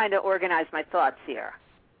just trying to organize my thoughts here.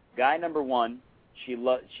 Guy number 1, she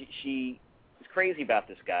is crazy about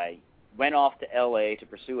this guy, went off to L.A. to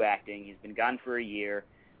pursue acting. He's been gone for a year,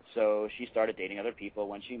 so she started dating other people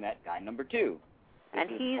when she met guy number 2. And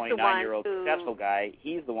he's the 29-year-old successful guy.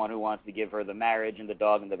 He's the one who wants to give her the marriage and the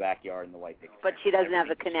dog in the backyard and the white picket. But she doesn't have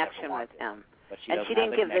a connection with him. But she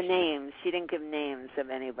didn't give the names. She didn't give names of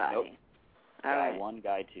anybody. Nope. All guy right. 1,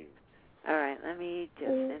 guy 2. All right, let me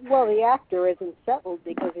just... Well, the actor isn't settled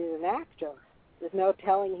because he's an actor. There's no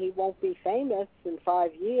telling he won't be famous in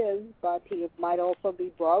 5 years, but he might also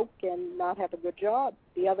be broke and not have a good job.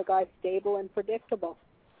 The other guy's stable and predictable.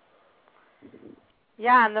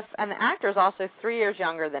 Yeah, and the actor's also 3 years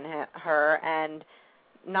younger than her, and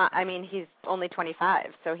he's only 25,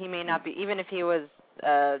 so he may not be, even if he was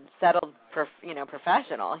settled,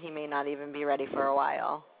 professional, he may not even be ready for a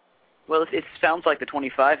while. Well, it sounds like the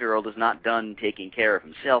 25-year-old is not done taking care of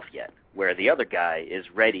himself yet, where the other guy is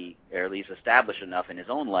ready, or at least established enough in his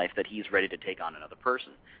own life that he's ready to take on another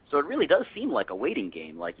person. So it really does seem like a waiting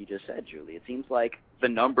game, like you just said, Julie. It seems like the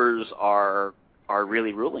numbers are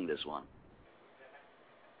really ruling this one.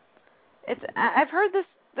 I've heard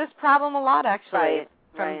this problem a lot, actually,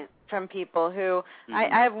 from people who I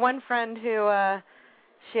have one friend who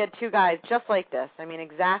she had 2 guys just like this. I mean,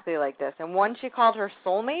 exactly like this. And one she called her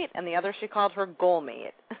soulmate, and the other she called her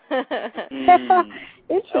goalmate.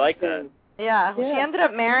 Interesting. I like that. Yeah, she ended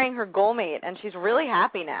up marrying her goalmate, and she's really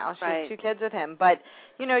happy now. She has 2 kids with him. But,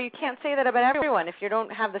 you can't say that about everyone. If you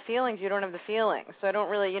don't have the feelings, you don't have the feelings. So I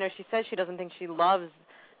don't really, she says she doesn't think she loves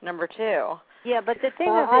number 2. Yeah, but the thing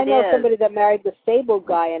I know somebody that married the stable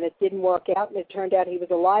guy, and it didn't work out, and it turned out he was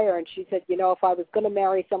a liar. And she said, if I was going to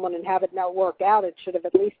marry someone and have it not work out, it should have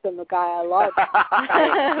at least been the guy I loved.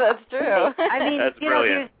 That's true. I mean, that's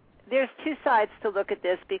brilliant. There's 2 sides to look at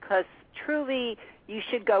this, because truly you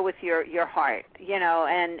should go with your heart,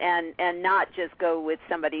 and not just go with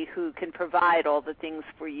somebody who can provide all the things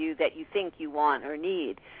for you that you think you want or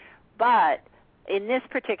need. But in this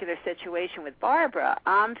particular situation with Barbara,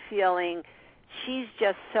 I'm feeling she's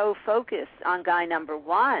just so focused on guy number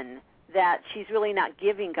 1 that she's really not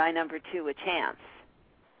giving guy number 2 a chance.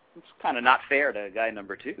 It's kind of not fair to guy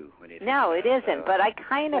number 2. No, it isn't, but I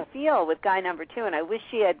kind of feel with guy number 2, and I wish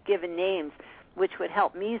she had given names, which would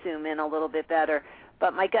help me zoom in a little bit better,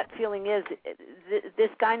 but my gut feeling is this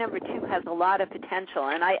guy number 2 has a lot of potential,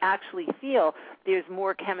 and I actually feel there's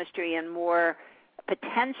more chemistry and more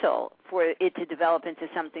potential for it to develop into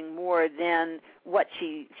something more than what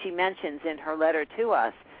she mentions in her letter to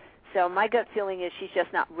us. So my gut feeling is she's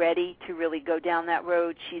just not ready to really go down that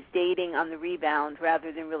road. She's dating on the rebound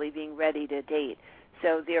rather than really being ready to date.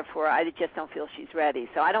 So therefore, I just don't feel she's ready.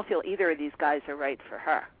 So I don't feel either of these guys are right for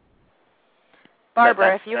her.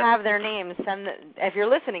 Barbara, if you have their names, if you're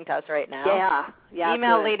listening to us right now,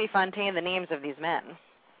 email good. Lady Fontaine the names of these men.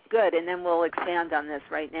 Good, and then we'll expand on this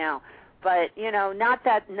right now. But, not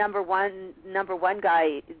that number one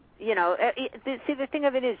guy, see, the thing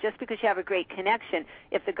of it is, just because you have a great connection,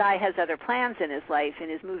 if the guy has other plans in his life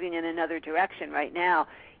and is moving in another direction right now,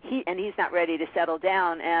 he's not ready to settle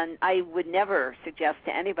down, and I would never suggest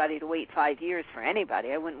to anybody to wait 5 years for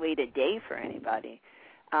anybody. I wouldn't wait a day for anybody.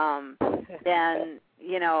 Then,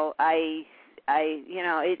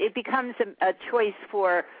 it becomes a choice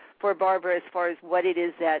for Barbara as far as what it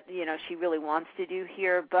is that, she really wants to do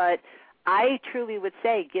here, but I truly would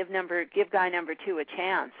say give guy number 2 a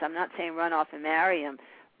chance. I'm not saying run off and marry him,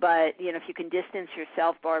 but if you can distance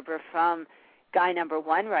yourself, Barbara, from guy number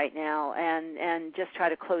 1 right now and just try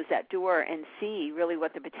to close that door and see really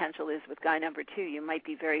what the potential is with guy number 2, you might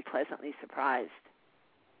be very pleasantly surprised.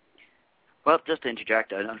 Well, just to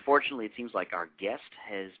interject, unfortunately, it seems like our guest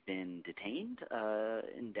has been detained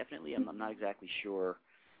indefinitely. I'm not exactly sure.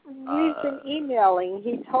 We've been emailing.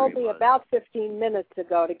 He told me about 15 minutes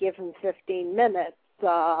ago to give him 15 minutes.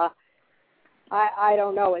 I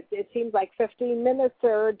don't know. It seems like 15 minutes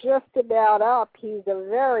are just about up. He's a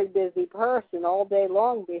very busy person all day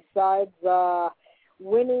long. Besides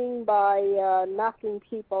winning by knocking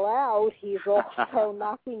people out, he's also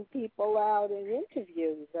knocking people out in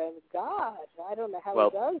interviews. And God, I don't know how he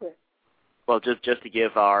does it. Well, just to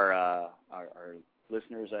give our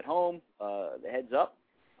listeners at home the heads up.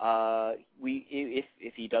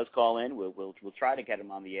 If he does call in, we'll try to get him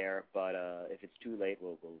on the air. But if it's too late,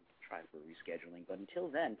 we'll try for rescheduling. But until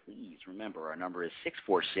then, please remember our number is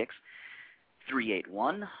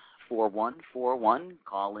 646-381-4141.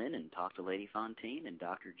 Call in and talk to Lady Fontaine and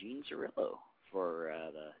Dr. Gene Cirillo for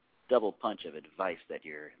the double punch of advice that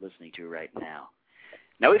you're listening to right now.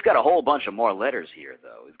 Now we've got a whole bunch of more letters here,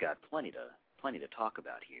 though. We've got plenty to talk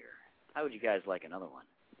about here. How would you guys like another one?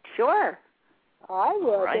 Sure. I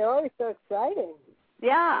would. Right. They're always so exciting.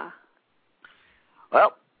 Yeah.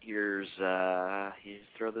 Well, here's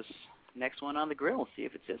throw this next one on the grill and see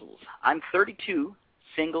if it sizzles. I'm 32,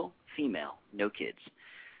 single, female, no kids,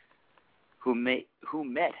 who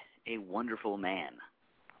met a wonderful man.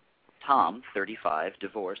 Tom, 35,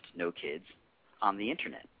 divorced, no kids, on the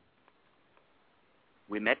Internet.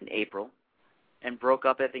 We met in April and broke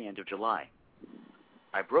up at the end of July.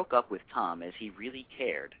 I broke up with Tom as he really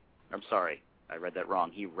cared. I'm sorry, I read that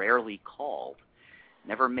wrong. He rarely called,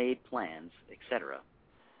 never made plans, etc.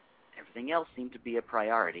 Everything else seemed to be a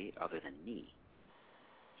priority other than me.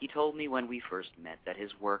 He told me when we first met that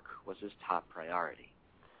his work was his top priority.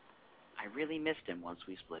 I really missed him once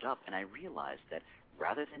we split up, and I realized that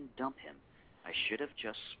rather than dump him, I should have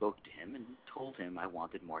just spoke to him and told him I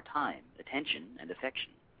wanted more time, attention, and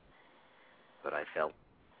affection. But I felt,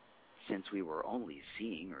 since we were only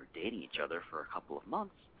seeing or dating each other for a couple of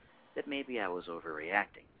months, that maybe I was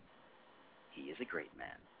overreacting. He is a great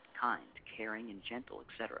man, kind, caring, and gentle,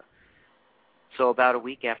 etc. So about a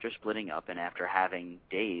week after splitting up and after having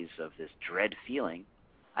days of this dread feeling,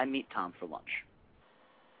 I meet Tom for lunch.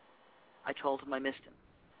 I told him I missed him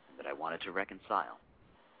and that I wanted to reconcile.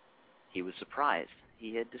 He was surprised.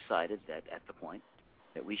 He had decided that at the point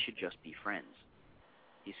that we should just be friends.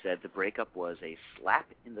 He said the breakup was a slap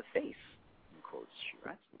in the face, in quotes, she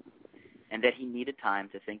writes, and that he needed time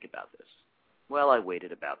to think about this. Well, I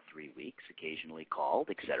waited about 3 weeks, occasionally called,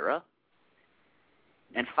 etc.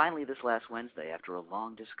 And finally, this last Wednesday, after a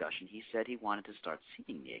long discussion, he said he wanted to start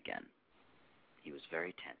seeing me again. He was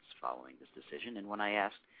very tense following this decision, and when I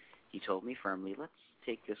asked, he told me firmly, let's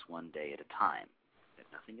take this one day at a time,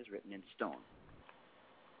 that nothing is written in stone.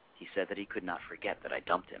 He said that he could not forget that I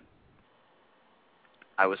dumped him.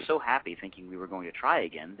 I was so happy thinking we were going to try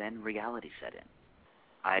again, then reality set in.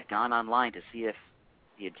 I had gone online to see if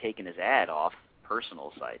he had taken his ad off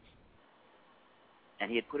personal sites, and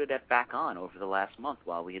he had put it back on over the last month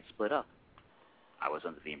while we had split up. I was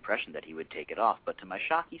under the impression that he would take it off, but to my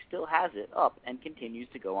shock, he still has it up and continues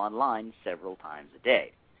to go online several times a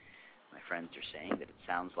day. My friends are saying that it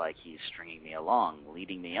sounds like he's stringing me along,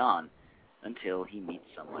 leading me on, until he meets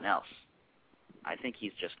someone else. I think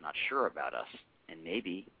he's just not sure about us, and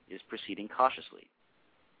maybe is proceeding cautiously.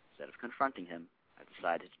 Instead of confronting him, I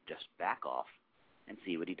decided to just back off and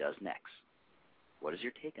see what he does next. What is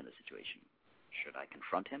your take on the situation? Should I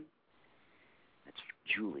confront him? It's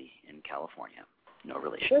Julie in California. No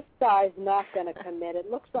relation. This guy's not going to commit.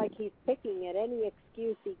 It looks like he's picking at any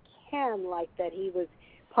excuse he can, like that he was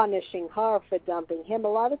punishing her for dumping him. A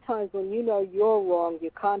lot of times when you know you're wrong, you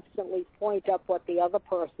constantly point up what the other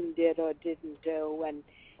person did or didn't do. And,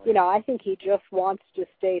 you know, I think he just wants to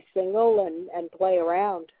stay single and play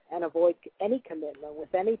around and avoid any commitment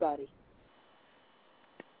with anybody.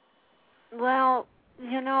 Well,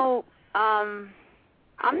 you know, I'm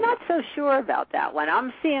not so sure about that one.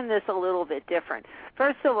 I'm seeing this a little bit different.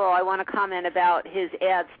 First of all, I want to comment about his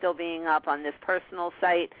ad still being up on this personal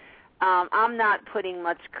site. I'm not putting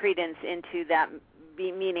much credence into that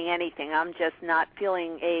meaning anything. I'm just not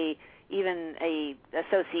feeling even a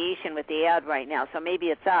association with the ad right now. So maybe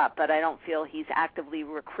it's up, but I don't feel he's actively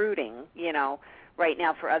recruiting, you know, right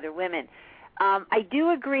now for other women. I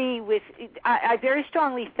do agree with, I very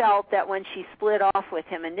strongly felt that when she split off with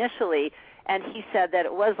him initially, and he said that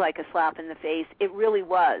it was like a slap in the face, it really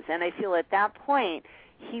was. And I feel at that point,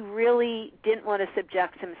 he really didn't want to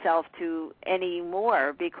subject himself to any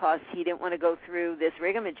more because he didn't want to go through this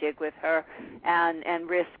rigamajig with her and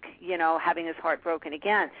risk, you know, having his heart broken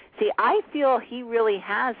again. See, I feel he really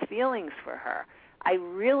has feelings for her. I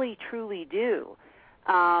really, truly do.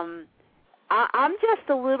 I'm just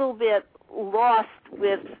a little bit lost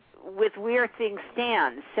with where things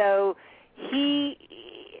stand. So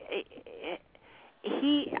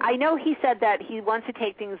I know he said that he wants to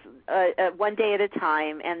take things one day at a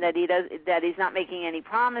time, and that he's not making any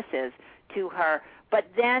promises to her. But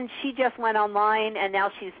then she just went online, and now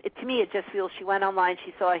to me it just feels she went online.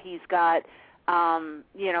 She saw he's got,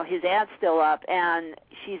 you know, his ad still up, and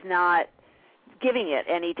she's not giving it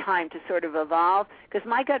any time to sort of evolve. Because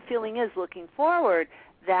my gut feeling is, looking forward,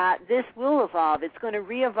 that this will evolve. It's going to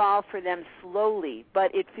re-evolve for them slowly,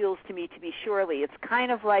 but it feels to me to be surely. It's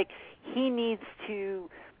kind of like he needs to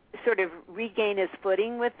sort of regain his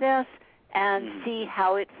footing with this and see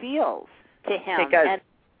how it feels to him. Hey, guys, and,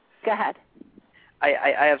 go ahead.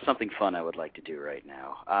 I have something fun I would like to do right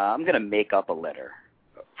now. I'm going to make up a letter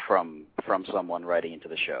from someone writing into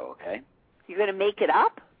the show, okay? You're going to make it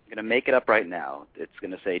up? I'm going to make it up right now. It's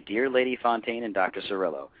going to say, Dear Lady Fontaine and Dr.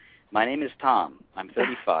 Cirillo, my name is Tom. I'm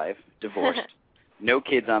 35, divorced, no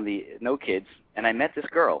kids, and I met this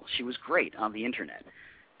girl. She was great on the internet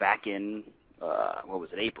back in,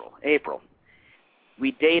 April.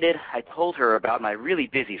 We dated. I told her about my really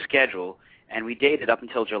busy schedule, and we dated up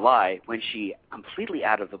until July, when she, completely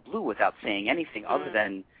out of the blue, without saying anything other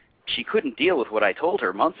than she couldn't deal with what I told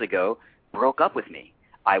her months ago, broke up with me.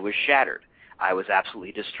 I was shattered. I was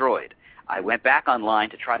absolutely destroyed. I went back online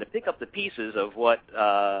to try to pick up the pieces of what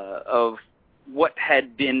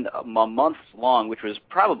had been a month long, which was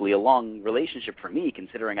probably a long relationship for me,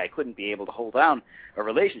 considering I couldn't be able to hold down a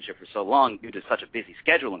relationship for so long due to such a busy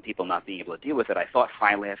schedule and people not being able to deal with it. I thought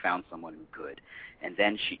finally I found someone who could. And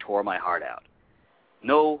then she tore my heart out.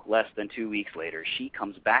 No less than 2 weeks later, she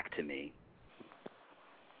comes back to me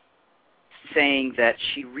saying that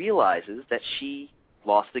she realizes that she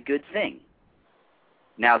lost a good thing.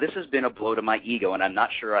 Now, this has been a blow to my ego, and I'm not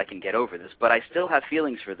sure I can get over this, but I still have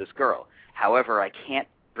feelings for this girl. However, I can't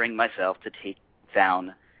bring myself to take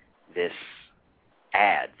down this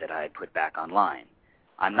ad that I put back online.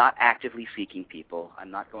 I'm not actively seeking people.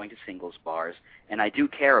 I'm not going to singles bars, and I do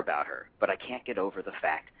care about her, but I can't get over the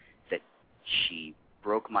fact that she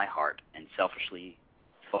broke my heart and selfishly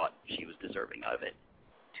thought she was deserving of it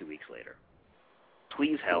 2 weeks later.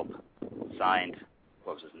 Please help. Signed,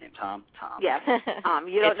 what was his name, Tom? Tom. Yes, Tom.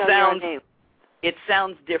 You don't know your name. It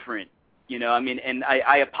sounds different, you know, I mean, and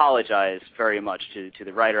I apologize very much to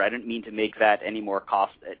the writer. I didn't mean to make that any more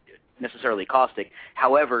necessarily caustic.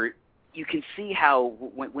 However, you can see how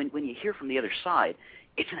when you hear from the other side,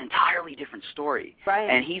 it's an entirely different story. Right.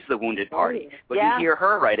 And he's the wounded party. But you hear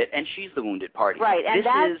her write it, and she's the wounded party. Right. And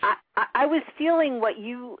I was feeling what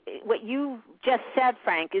you just said,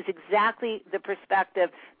 Frank, is exactly the perspective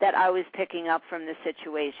that I was picking up from the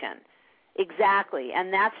situation. Exactly.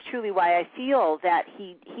 And that's truly why I feel that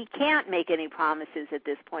he can't make any promises at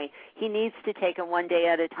this point. He needs to take it one day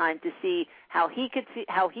at a time to see how he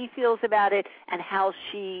feels about it, and how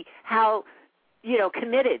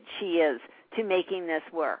committed she is to making this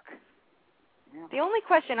work. The only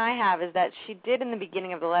question I have is that she did in the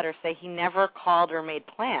beginning of the letter say he never called or made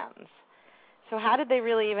plans. So how did they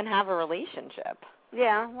really even have a relationship?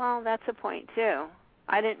 Yeah, well, that's a point, too.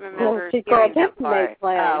 I didn't remember she hearing called that him part. make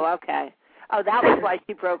plans. Oh, okay. Oh, that was why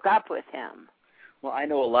she broke up with him. Well, I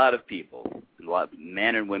know a lot of people,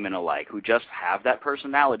 men and women alike, who just have that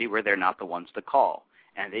personality where they're not the ones to call.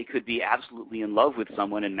 And they could be absolutely in love with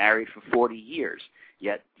someone and married for 40 years,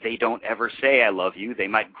 yet they don't ever say, I love you. They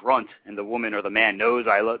might grunt, and the woman or the man knows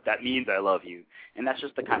that means I love you. And that's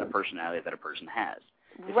just the kind of personality that a person has.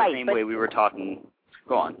 It's right, the same way we were talking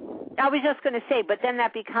Go on. I was just going to say, but then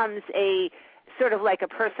that becomes a sort of like a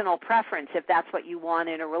personal preference if that's what you want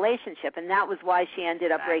in a relationship, and that was why she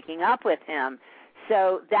ended up breaking up with him.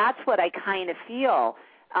 So that's what I kind of feel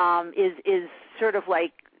is sort of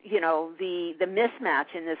like, the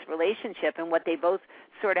mismatch in this relationship, and what they both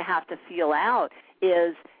sort of have to feel out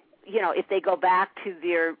is, if they go back to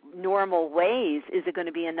their normal ways, is it going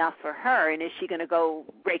to be enough for her, and is she going to go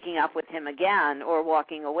breaking up with him again or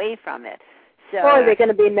walking away from it? So, or are they going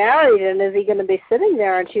to be married, and is he going to be sitting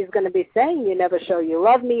there and she's going to be saying, you never show you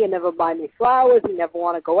love me, you never buy me flowers, you never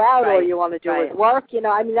want to go out, or you want to do his work?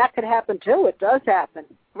 That could happen too. It does happen.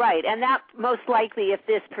 Right, and that most likely, if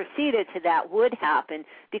this proceeded to that, would happen,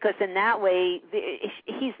 because in that way,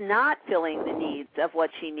 he's not filling the needs of what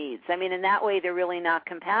she needs. In that way, they're really not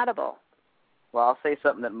compatible. Well, I'll say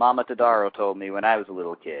something that Mama Tadaro told me when I was a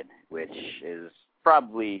little kid, which is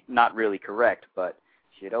probably not really correct, but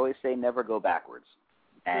she'd always say never go backwards.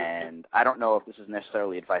 And I don't know if this is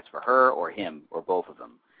necessarily advice for her or him or both of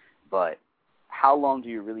them, but how long do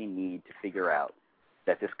you really need to figure out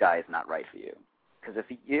that this guy is not right for you? Because if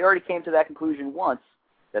you already came to that conclusion once,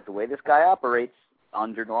 that the way this guy operates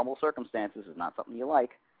under normal circumstances is not something you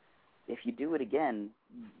like, if you do it again,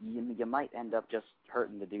 you might end up just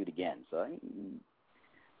hurting the dude again. So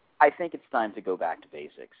I think it's time to go back to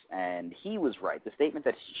basics. And he was right. The statement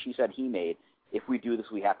that she said he made, if we do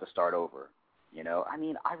this, we have to start over.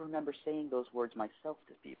 I remember saying those words myself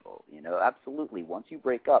to people. Absolutely. Once you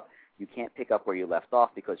break up, you can't pick up where you left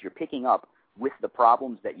off, because you're picking up with the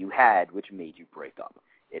problems that you had, which made you break up.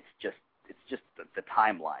 It's just the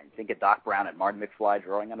timeline. Think of Doc Brown and Martin McFly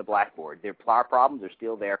drawing on the blackboard. Their problems are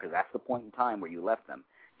still there because that's the point in time where you left them.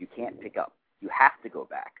 You can't pick up. You have to go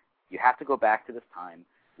back. You have to go back to this time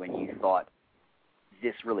when you thought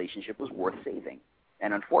this relationship was worth saving.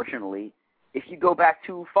 And unfortunately, if you go back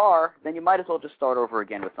too far, then you might as well just start over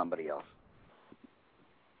again with somebody else.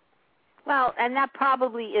 Well, and that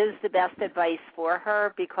probably is the best advice for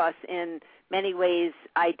her, because in many ways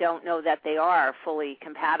I don't know that they are fully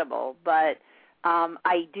compatible, but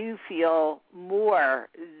I do feel more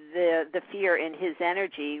the fear in his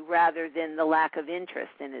energy rather than the lack of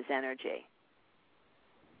interest in his energy.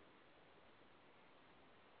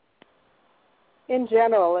 In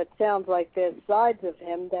general, it sounds like there's sides of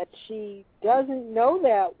him that she doesn't know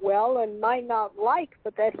that well and might not like,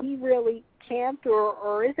 but that he really can't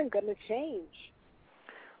or isn't going to change.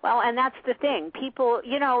 Well, and that's the thing. People,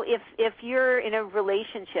 if you're in a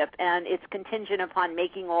relationship and it's contingent upon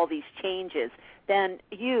making all these changes, then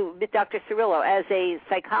you, Dr. Cirillo, as a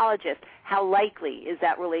psychologist, how likely is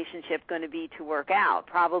that relationship going to be to work out?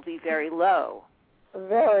 Probably very low.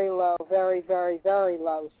 Very low, very, very, very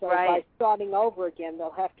low. So by starting over again, they'll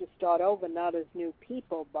have to start over not as new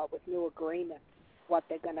people, but with new agreements, what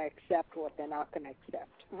they're going to accept, what they're not going to accept.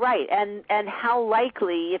 Right, and how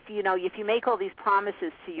likely, if you make all these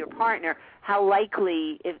promises to your partner, how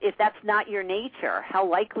likely, if that's not your nature, how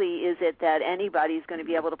likely is it that anybody's going to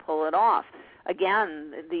be able to pull it off?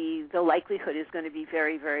 Again, the likelihood is going to be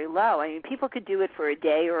very, very low. People could do it for a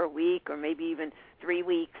day or a week or maybe even 3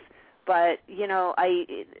 weeks, but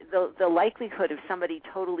the likelihood of somebody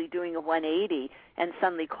totally doing a 180 and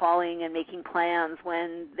suddenly calling and making plans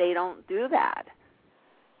when they don't do that,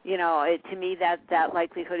 to me that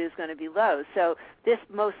likelihood is going to be low. So this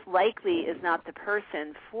most likely is not the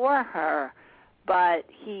person for her, but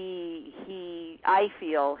I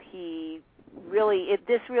feel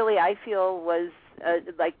was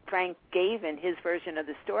like Frank gave in his version of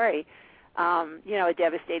the story, a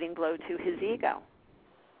devastating blow to his ego.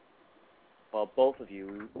 Well, both of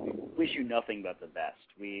you, we wish you nothing but the best.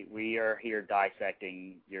 We are here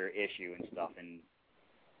dissecting your issue and stuff, and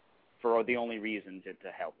for the only reason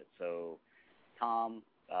to help it. So, Tom,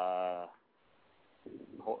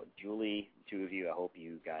 Julie, two of you, I hope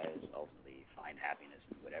you guys ultimately find happiness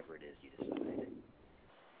in whatever it is you decide.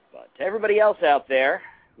 But to everybody else out there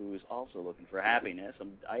who's also looking for happiness,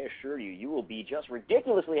 I assure you, you will be just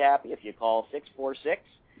ridiculously happy if you call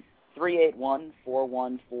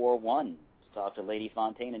 646-381-4141. Talk to Lady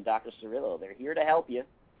Fontaine and Dr. Cirillo. They're here to help you.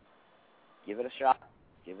 Give it a shot.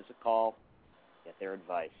 Give us a call. Get their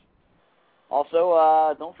advice.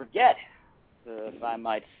 Also, don't forget, if I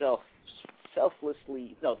might self-plug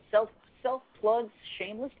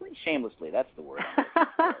shamelessly, that's the word.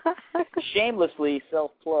 Shamelessly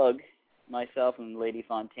self-plug myself and Lady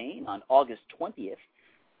Fontaine on August 20th,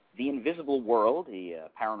 The Invisible World, the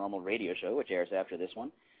paranormal radio show, which airs after this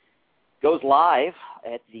one, goes live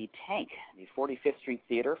at the Tank, the 45th Street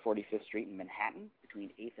Theater, 45th Street in Manhattan,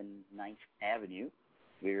 between 8th and 9th Avenue.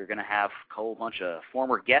 We're going to have a whole bunch of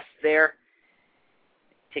former guests there.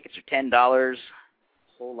 Tickets are $10.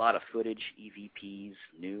 whole lot of footage, EVPs,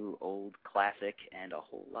 new, old, classic, and a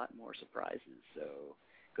whole lot more surprises. So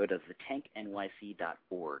go to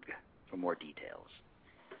thetanknyc.org for more details.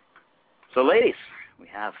 So, ladies, we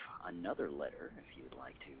have another letter if you'd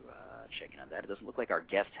like to check in on that. It doesn't look like our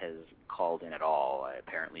guest has called in at all.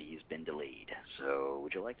 Apparently he's been delayed. So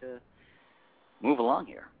would you like to move along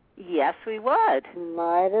here? Yes, we would.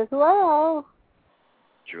 Might as well.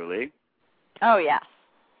 Julie? Oh, yes.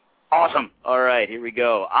 Awesome. All right, here we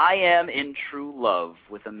go. I am in true love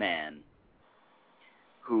with a man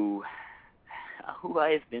who I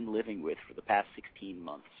have been living with for the past 16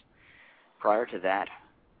 months. Prior to that,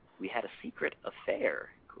 we had a secret affair,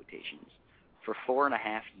 quotations, for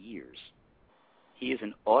 4.5 years. He is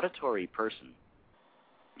an auditory person.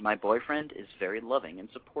 My boyfriend is very loving and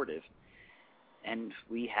supportive, and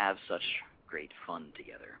we have such great fun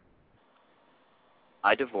together.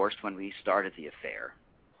 I divorced when we started the affair.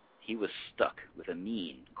 He was stuck with a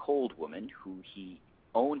mean, cold woman who he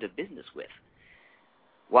owned a business with.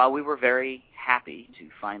 While we were very happy to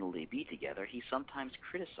finally be together, he sometimes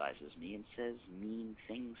criticizes me and says mean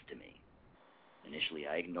things to me. Initially,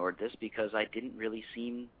 I ignored this because it didn't really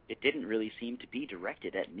seem to be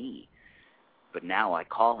directed at me. But now I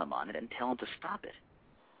call him on it and tell him to stop it.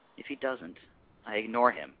 If he doesn't, I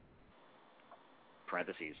ignore him.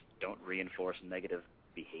 Parentheses, don't reinforce negative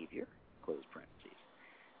behavior, close parentheses.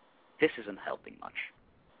 This isn't helping much.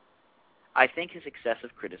 I think his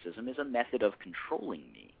excessive criticism is a method of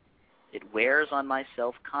controlling me. It wears on my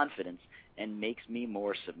self-confidence and makes me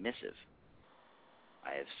more submissive.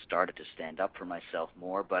 I have started to stand up for myself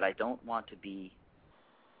more, but I don't want to be,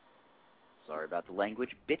 sorry about the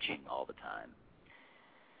language, bitching all the time.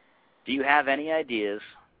 Do you have any ideas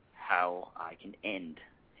how I can end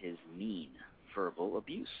his mean verbal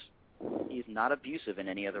abuse? He is not abusive in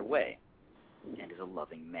any other way and is a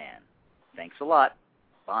loving man. Thanks a lot,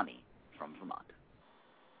 Bonnie from Vermont.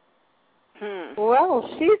 Well,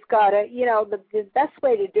 she's got it. You know, the best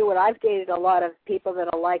way to do it, I've dated a lot of people that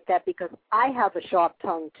are like that because I have a sharp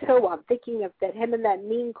tongue, too. I'm thinking of that him and that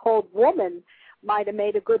mean, cold woman might have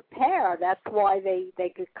made a good pair. That's why they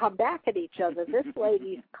could come back at each other. This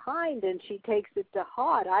lady's kind, and she takes it to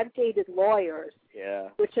heart. I've dated lawyers,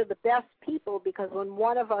 which are the best people because when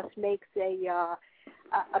one of us makes a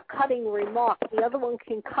cutting remark, the other one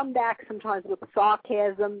can come back sometimes with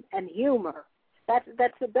sarcasm and humor.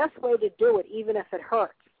 That's the best way to do it, even if it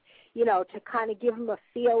hurts, you know, to kind of give them a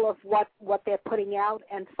feel of what they're putting out.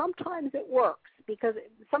 And sometimes it works because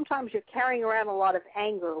sometimes you're carrying around a lot of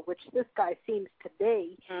anger, which this guy seems to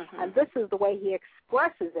be. Mm-hmm. And this is the way he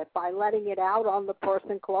expresses it, by letting it out on the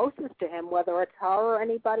person closest to him, whether it's her or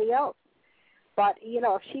anybody else. But, you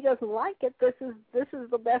know, if she doesn't like it, this is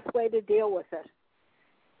the best way to deal with it.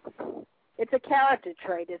 It's a character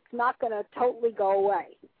trait. It's not going to totally go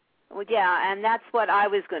away. Well, yeah, and that's what I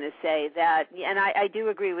was going to say, that, and I do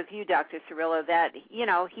agree with you, Dr. Cirillo, that, you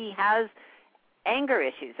know, he has anger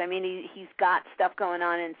issues. I mean, he's got stuff going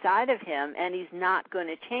on inside of him, and he's not going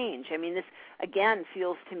to change. I mean, this, again,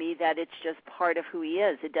 feels to me that it's just part of who he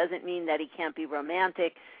is. It doesn't mean that he can't be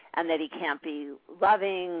romantic and that he can't be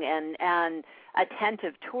loving and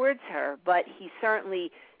attentive towards her, but he certainly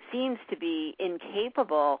seems to be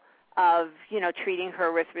incapable of, you know, treating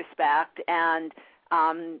her with respect and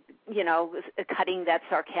you know, cutting that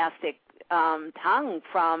sarcastic tongue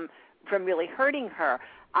from really hurting her.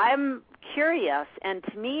 I'm curious, and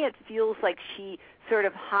to me it feels like she sort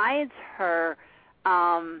of hides her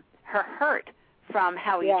hurt from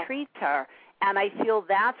how he treats her, and I feel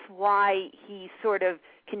that's why he sort of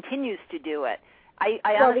continues to do it.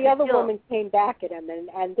 So the other woman came back at him,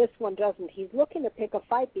 and this one doesn't. He's looking to pick a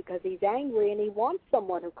fight because he's angry, and he wants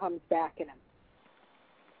someone who comes back at him.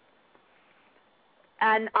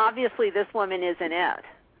 And obviously this woman isn't it.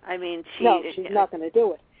 I mean, she's not going to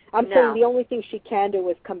do it. I'm saying the only thing she can do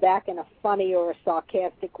is come back in a funny or a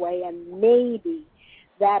sarcastic way, and maybe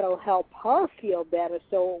that'll help her feel better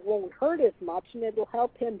so it won't hurt as much, and it'll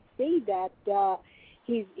help him see that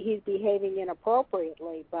he's behaving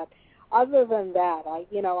inappropriately. But other than that,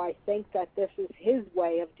 I think that this is his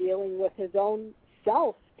way of dealing with his own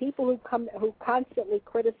self. People who constantly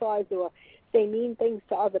criticize or say mean things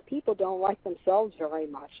to other people don't like themselves very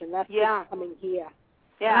much, and that's what's coming here.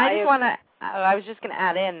 Yeah, I was just going to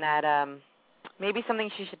add in that maybe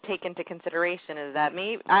something she should take into consideration is that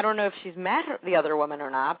I don't know if she's met the other woman or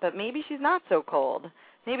not, but maybe she's not so cold.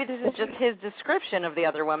 Maybe this is just his description of the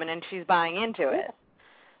other woman, and she's buying into it.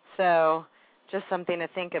 So just something to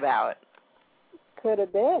think about. Could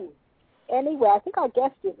have been. Anyway, I think our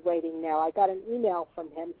guest is waiting now. I got an email from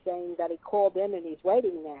him saying that he called in and he's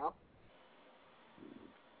waiting now.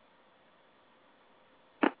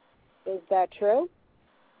 Is that true?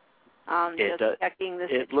 Just checking the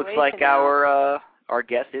situation. It looks like our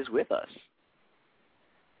guest is with us.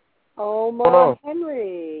 OMAR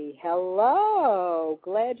HENRY, hello.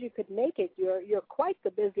 Glad you could make it. You're quite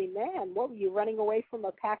the busy man. What, were you running away from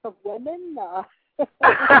a pack of women? I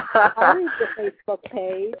read the Facebook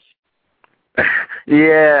page.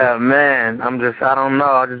 Yeah, man. I don't know.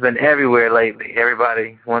 I've just been everywhere lately.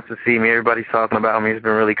 Everybody wants to see me. Everybody's talking about me. It's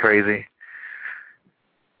been really crazy.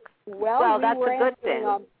 Well, that's a good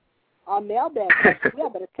thing. On mailbag, yeah,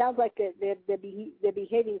 but it sounds like they're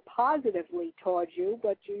behaving positively towards you,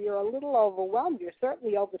 but you're a little overwhelmed. You're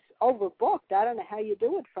certainly overbooked. I don't know how you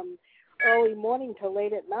do it from early morning to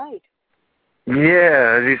late at night.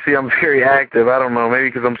 Yeah, as you see, I'm very active. I don't know, maybe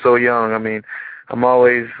because I'm so young. I mean, I'm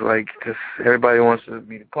always like just everybody wants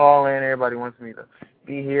me to call in. Everybody wants me to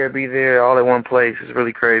be here, be there, all at one place. It's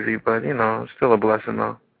really crazy, but it's still a blessing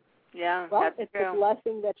though. Yeah, well, that's it's true. a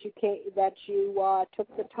blessing that you took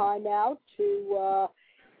the time out to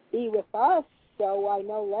be with us. So I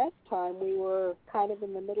know last time we were kind of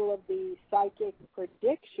in the middle of the psychic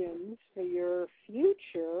predictions for your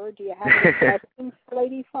future. Do you have any questions,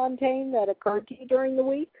 Lady Fontaine, that occurred to you during the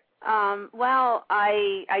week? Well,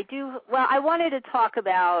 I do. Well, I wanted to talk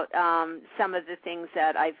about some of the things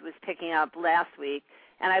that I was picking up last week,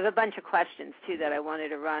 and I have a bunch of questions too that I wanted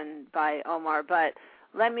to run by Omar, but.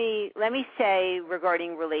 Let me say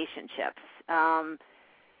regarding relationships.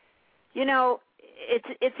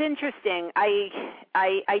 It's interesting.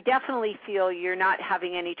 I definitely feel you're not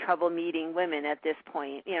having any trouble meeting women at this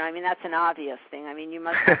point. I mean, that's an obvious thing. I mean, you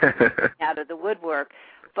must have out of the woodwork.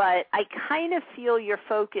 But I kind of feel your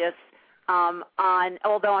focus on,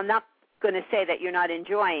 although I'm not going to say that you're not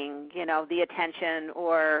enjoying, the attention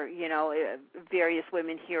or, various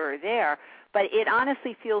women here or there. But it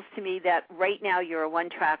honestly feels to me that right now you're a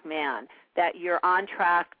one-track man, that you're on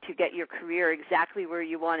track to get your career exactly where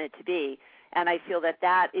you want it to be. And I feel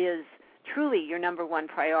that is truly your number one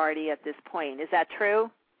priority at this point. Is that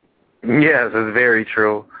true? Yes, it's very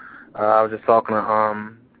true. I was just talking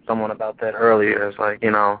to someone about that earlier. It's like,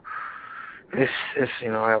 it's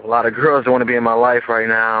I have a lot of girls that want to be in my life right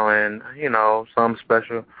now, and, some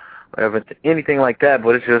special, whatever, anything like that.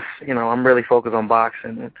 But it's just, I'm really focused on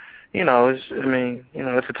boxing. And,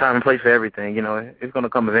 it's a time and place for everything. It's going to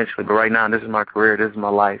come eventually. But right now, this is my career. This is my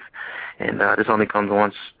life. And this only comes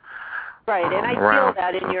once. Right, and I around, feel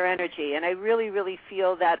that in your energy. And I really, really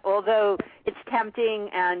feel that although it's tempting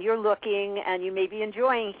and you're looking and you may be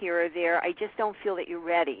enjoying here or there, I just don't feel that you're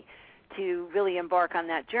ready to really embark on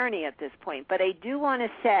that journey at this point. But I do want to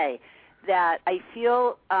say that I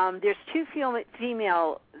feel there's two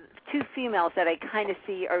females that I kind of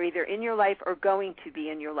see are either in your life or going to be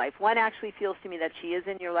in your life. One actually feels to me that she is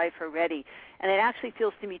in your life already, and it actually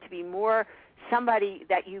feels to me to be more somebody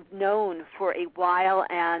that you've known for a while,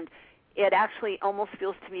 and it actually almost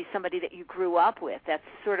feels to me somebody that you grew up with, that's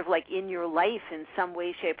sort of like in your life in some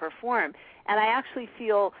way, shape, or form. And I actually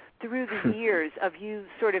feel through the years of you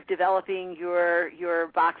sort of developing your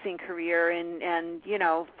boxing career and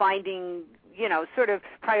finding, sort of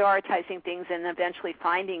prioritizing things and eventually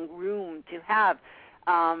finding room to have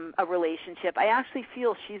a relationship, I actually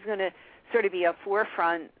feel she's going to sort of be a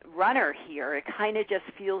forefront runner here. It kind of just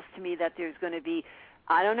feels to me that there's going to be,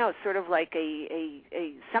 I don't know, sort of like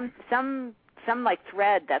some like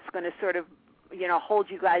thread that's going to sort of, hold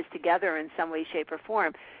you guys together in some way, shape, or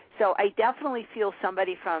form. So I definitely feel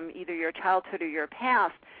somebody from either your childhood or your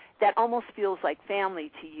past that almost feels like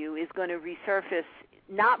family to you is going to resurface,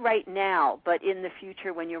 not right now, but in the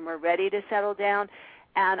future when you're more ready to settle down.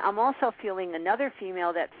 And I'm also feeling another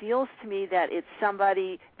female that feels to me that it's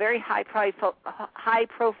somebody, very high-profile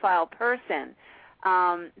person,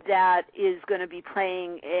 that is going to be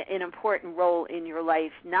playing an important role in your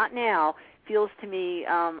life. Not now, feels to me,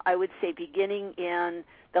 I would say beginning in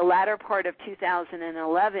the latter part of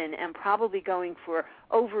 2011 and probably going for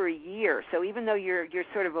over a year. So even though you're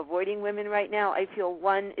sort of avoiding women right now, I feel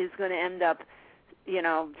one is going to end up,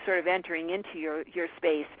 sort of entering into your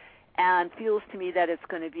space, and feels to me that it's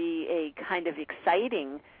going to be a kind of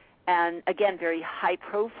exciting and, again, very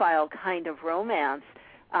high-profile kind of romance.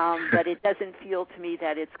 But it doesn't feel to me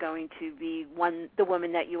that it's going to be the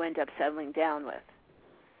woman that you end up settling down with.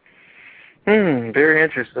 Very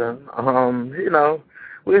interesting.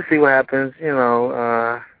 We'll see what happens.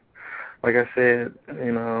 Like I said,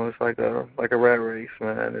 it's like a rat race,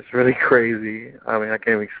 man. It's really crazy. I mean, I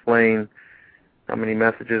can't even explain how many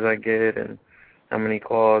messages I get and how many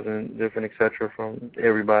calls and different et cetera from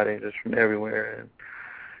everybody, just from everywhere.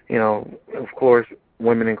 And, of course,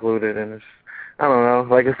 women included. And I don't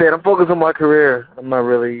know. Like I said, I'm focused on my career. I'm not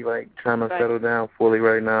really like trying to settle down fully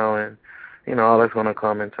right now, and all that's gonna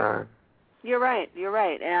come in time. You're right,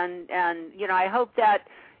 and I hope that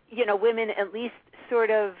women at least sort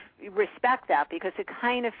of respect that, because it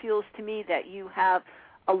kind of feels to me that you have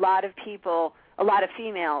a lot of people, a lot of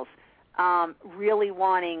females, really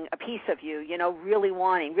wanting a piece of you, really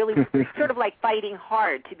sort of like fighting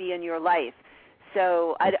hard to be in your life.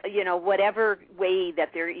 So, whatever way that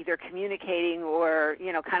they're either communicating or,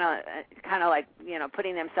 kind of like,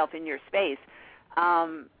 putting themselves in your space,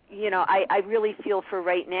 I really feel for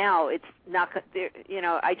right now, it's not,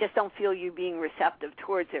 I just don't feel you being receptive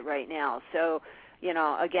towards it right now. So,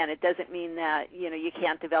 again, it doesn't mean that, you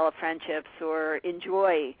can't develop friendships or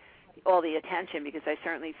enjoy all the attention, because I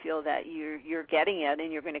certainly feel that you're getting it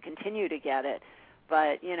and you're going to continue to get it.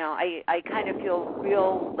 But, I kind of feel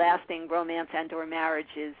real lasting romance and or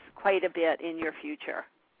marriage is quite a bit in your future.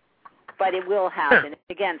 But it will happen.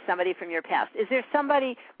 Again, somebody from your past. Is there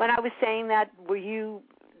somebody, when I was saying that,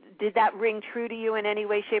 did that ring true to you in any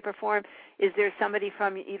way, shape, or form? Is there somebody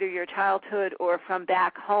from either your childhood or from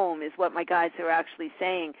back home, is what my guides are actually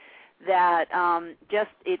saying, that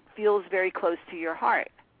it feels very close to your heart?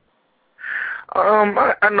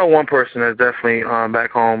 I know one person that's definitely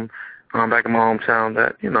back home, back in my hometown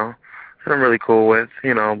that, that I'm really cool with,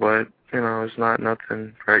 but, it's not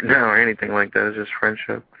nothing right now or anything like that. It's just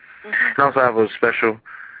friendship. Mm-hmm. I also have a special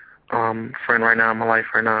friend right now in my life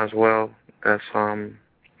right now as well that's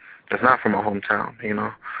not from my hometown,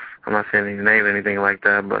 I'm not saying any names or anything like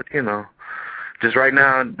that, but, just right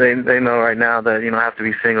now, they know right now that, I have to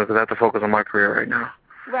be single because I have to focus on my career right now.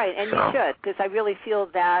 Right, and you should, because I really feel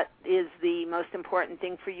that is the most important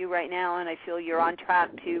thing for you right now, and I feel you're on track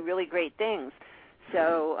to really great things.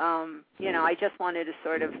 So, I just wanted to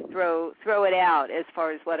sort of throw it out as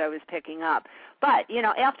far as what I was picking up. But,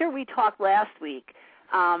 after we talked last week,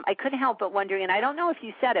 I couldn't help but wondering, and I don't know if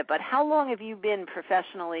you said it, but how long have you been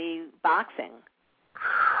professionally boxing?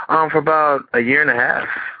 For about a year and a half.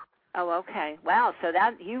 Oh, okay. Wow, so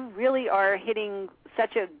that you really are hitting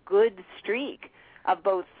such a good streak of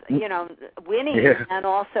both, winning and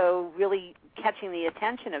also really catching the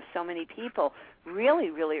attention of so many people really,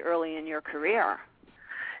 really early in your career.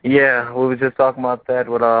 Yeah, we were just talking about that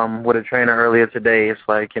with a trainer earlier today. It's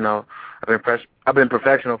like, I've been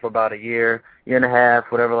professional for about a year and a half,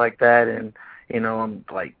 whatever like that, and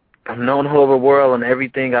I'm known all over the world, and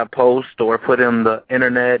everything I post or put on the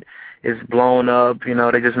internet is blown up. They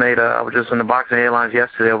just I was just in the boxing headlines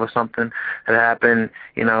yesterday over something that happened.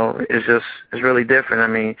 It's really different. I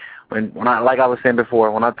mean, when I, like I was saying before,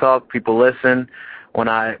 when I talk, people listen. When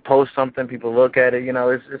I post something, people look at it.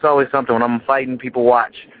 It's always something. When I'm fighting, people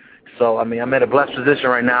watch. So, I mean, I'm at a blessed position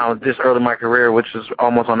right now this early in my career, which is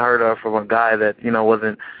almost unheard of for a guy that,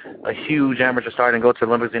 wasn't a huge amateur star, didn't go to the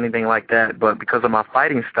Olympics, anything like that. But because of my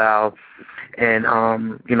fighting style and,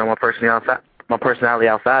 my personality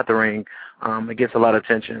outside the ring, it gets a lot of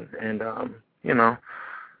attention. And,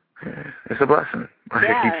 it's a blessing.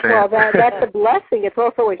 Yeah, well, that's a blessing. It's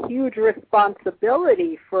also a huge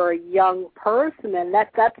responsibility for a young person, and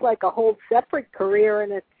that's like a whole separate career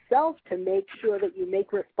in itself, to make sure that you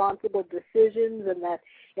make responsible decisions, and that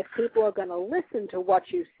if people are going to listen to what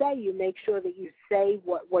you say, you make sure that you say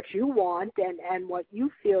what you want and what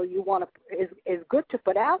you feel you want to is good to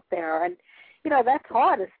put out there. And that's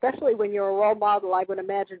hard, especially when you're a role model, I would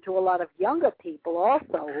imagine, to a lot of younger people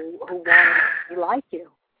also who want to be like you.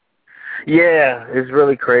 Yeah, it's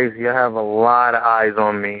really crazy. I have a lot of eyes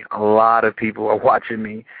on me. A lot of people are watching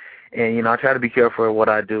me. And, I try to be careful of what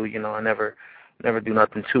I do. I never do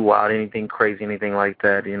nothing too wild, anything crazy, anything like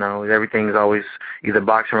that. Everything's always either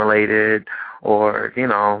boxing related or,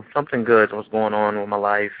 something good, what's going on with my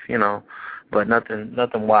life, but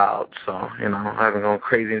nothing wild. So, I haven't gone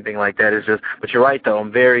crazy, anything like that. It's just, but you're right, though.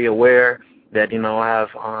 I'm very aware that, I have,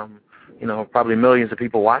 probably millions of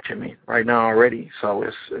people watching me right now already. So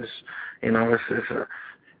it's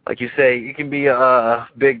like you say, it can be a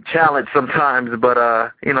big challenge sometimes, but,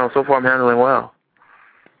 so far I'm handling well.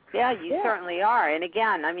 Yeah, you certainly are. And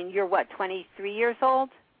again, I mean, you're what, 23 years old?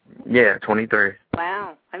 Yeah, 23.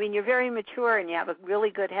 Wow. I mean, you're very mature, and you have a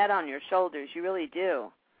really good head on your shoulders. You really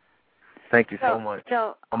do. Thank you so much.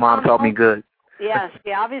 So, my mom taught me good. Yeah,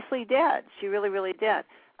 she obviously did. She really, really did.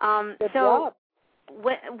 Good job.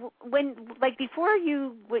 When before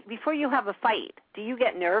you have a fight, do you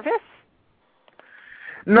get nervous?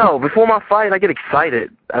 No, before my fight, I get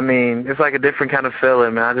excited. I mean, it's like a different kind of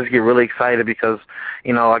feeling, man. I just get really excited because,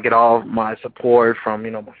 I get all my support from,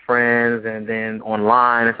 my friends and then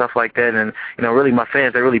online and stuff like that. And, really my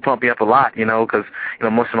fans, they really pump me up a lot, because,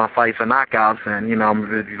 most of my fights are knockouts and,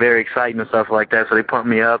 I'm very excited and stuff like that. So they pump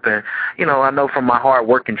me up. And, I know from my hard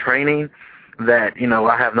work and training that,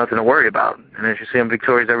 I have nothing to worry about. And as you see, I'm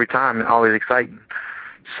victorious every time and always exciting.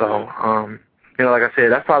 So, like I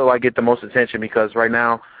said, that's probably why I get the most attention because right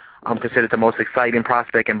now I'm considered the most exciting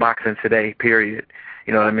prospect in boxing today, period.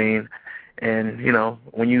 You know what I mean? And,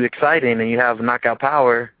 when you're exciting and you have knockout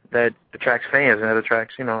power, that attracts fans and that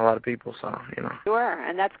attracts, a lot of people. So, Sure,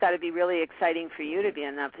 and that's got to be really exciting for you to be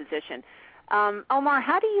in that position. Omar,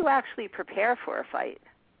 how do you actually prepare for a fight?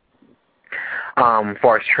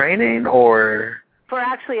 Far as training or... For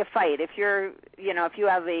actually a fight, if you're, if you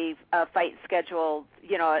have a fight scheduled,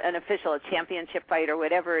 an official, a championship fight or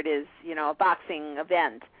whatever it is, a boxing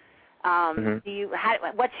event,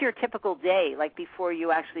 what's your typical day like before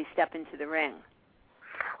you actually step into the ring?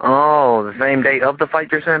 Oh, the same day of the fight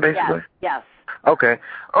you're saying, basically? Yes. Okay.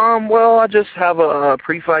 Well, I just have a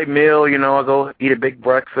pre-fight meal, I go eat a big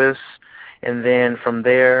breakfast, and then from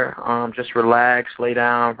there, just relax, lay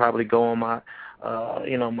down, probably go on my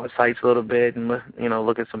my sites a little bit and,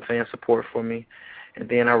 look at some fan support for me. And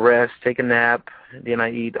then I rest, take a nap, and then I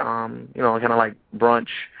eat, kind of like brunch,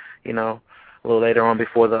 a little later on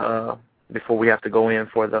before we have to go in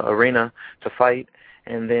for the arena to fight.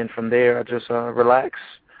 And then from there, I just relax,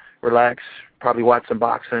 probably watch some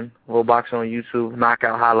boxing, a little boxing on YouTube,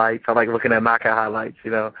 knockout highlights. I like looking at knockout highlights, see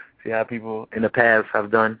how people in the past have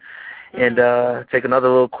done. And take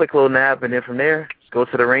another quick little nap, and then from there, just go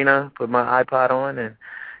to the arena, put my iPod on, and,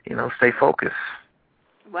 stay focused.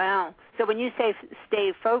 Wow. So when you say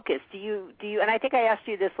stay focused, do you, and I think I asked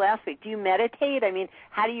you this last week, do you meditate? I mean,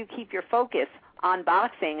 how do you keep your focus on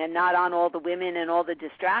boxing and not on all the women and all the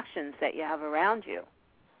distractions that you have around you?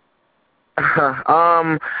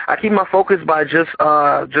 I keep my focus by just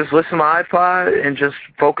listen to my iPod and just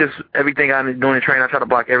focus everything I'm doing in training. I try to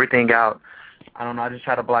block everything out. I don't know. I just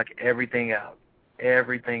try to block everything out,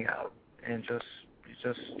 and just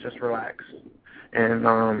relax. And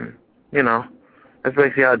that's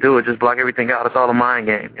basically how I do it. Just block everything out. It's all a mind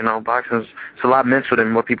game. Boxing's it's a lot mental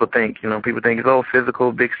than what people think. People think it's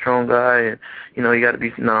physical, big, strong guy, and you got to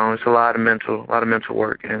be. No, it's a lot of mental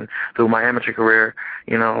work. And through my amateur career,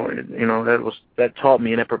 that taught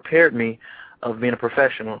me and that prepared me of being a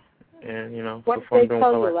professional. And what they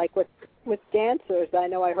tell you, like with dancers, I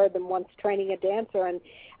know I heard them once training a dancer, and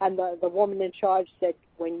the woman in charge said,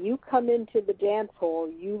 when you come into the dance hall,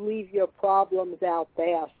 you leave your problems out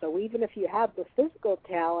there. So even if you have the physical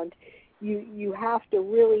talent, you have to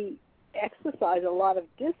really exercise a lot of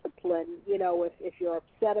discipline. If you're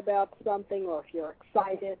upset about something or if you're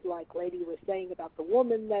excited, like Lady was saying about the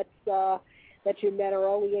woman that you met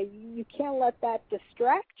earlier, you can't let that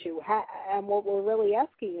distract you. And what we're really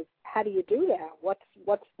asking is, how do you do that?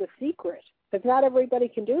 What's the secret? Because not everybody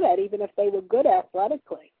can do that, even if they were good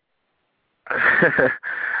athletically. I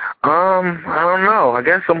don't know. I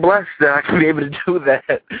guess I'm blessed that I can be able to do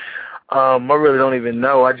that. I really don't even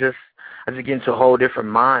know. I just get into a whole different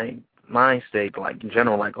mind state, like in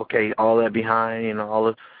general, like, okay, all that behind, all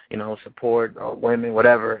the, support, women,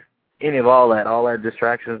 whatever. Any of all that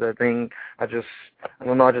distractions, that thing, I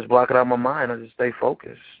don't know, I just block it out of my mind. I just stay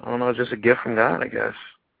focused. I don't know, it's just a gift from God, I guess.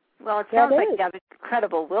 Well, it sounds like you have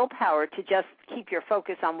incredible willpower to just keep your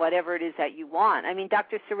focus on whatever it is that you want. I mean,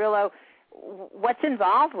 Dr. Cirillo, what's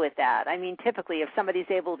involved with that? I mean, typically, if somebody's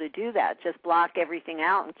able to do that, just block everything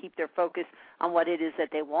out and keep their focus on what it is that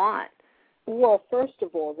they want. Well, first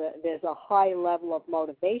of all, there's a high level of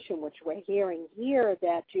motivation, which we're hearing here,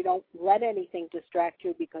 that you don't let anything distract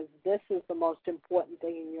you because this is the most important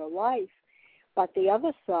thing in your life. But the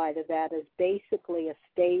other side of that is basically a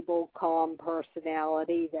stable, calm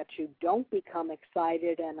personality, that you don't become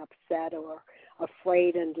excited and upset or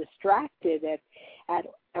afraid and distracted at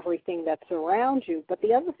everything that's around you. But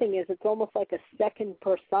the other thing is, it's almost like a second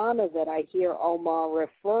persona that I hear Omar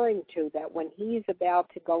referring to, that when he's about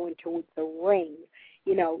to go into the ring,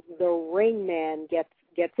 the ring man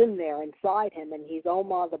gets in there inside him, and he's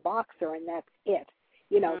Omar the boxer, and that's it.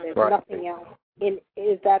 There's right. Nothing else.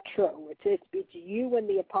 Is that true? It's you and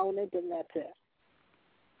the opponent, and that's it.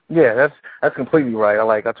 Yeah, that's completely right.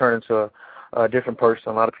 I turn into a different person.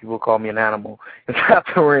 A lot of people call me an animal inside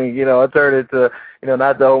the ring. I turned into,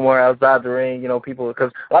 not the Omar outside the ring. People,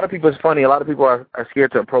 because a lot of people, it's funny, a lot of people are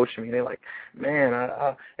scared to approach me. They're like, man,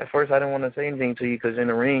 at first I didn't want to say anything to you because in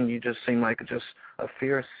the ring you just seem like just a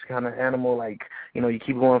fierce kind of animal. Like, you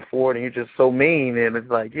keep going forward and you're just so mean. And it's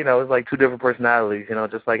like, it's like two different personalities,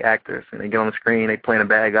 just like actors. And they get on the screen, they playing a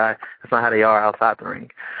bad guy. That's not how they are outside the ring.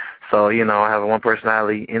 So, I have one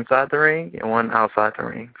personality inside the ring and one outside the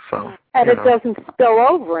ring. So, and it doesn't spill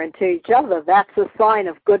over into each other. That's a sign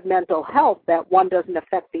of good mental health, that one doesn't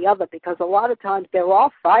affect the other, because a lot of times there are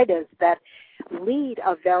fighters that lead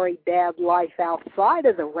a very bad life outside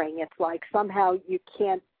of the ring. It's like somehow you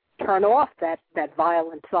can't turn off that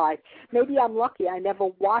violent side. Maybe I'm lucky. I never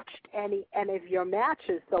watched any of your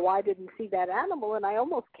matches, so I didn't see that animal, and I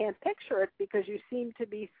almost can't picture it because you seem to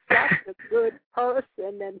be such a good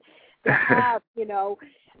person, and to have,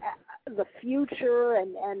 the future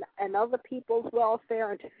and other people's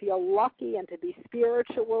welfare, and to feel lucky and to be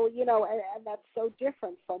spiritual, and that's so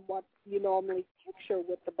different from what you normally picture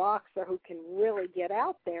with the boxer who can really get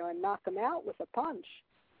out there and knock them out with a punch.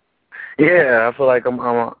 Yeah, I feel like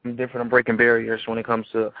I'm different. I'm breaking barriers when it comes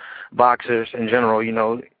to boxers in general.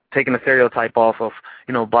 Taking the stereotype off of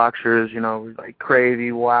boxers. Like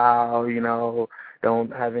crazy, wow.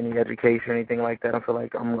 Don't have any education or anything like that. I feel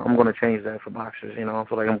like I'm going to change that for boxers. I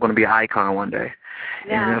feel like I'm going to be an icon one day.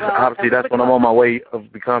 Yeah, and obviously that's what I'm on my way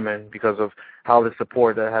of becoming because of how the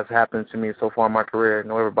support that has happened to me so far in my career.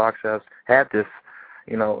 No other boxer has had this,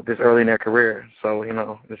 this early in their career. So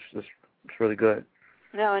it's really good.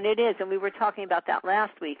 No, and it is, and we were talking about that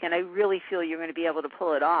last week, and I really feel you're going to be able to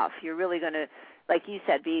pull it off. You're really going to, like you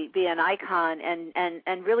said, be an icon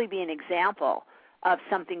and really be an example of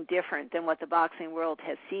something different than what the boxing world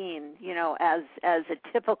has seen, as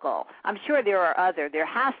a typical. I'm sure there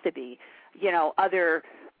has to be, other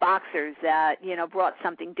boxers that, brought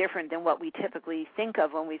something different than what we typically think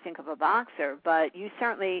of when we think of a boxer. But you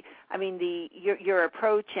certainly, your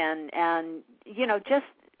approach and just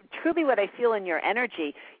truly what I feel in your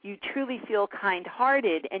energy, you truly feel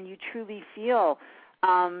kind-hearted, and you truly feel,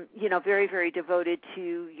 very, very devoted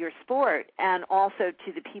to your sport and also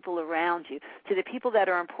to the people around you, to the people that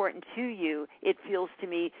are important to you. It feels to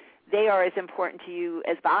me they are as important to you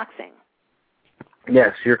as boxing.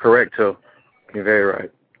 Yes, you're correct, too. You're very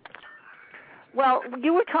right. Well,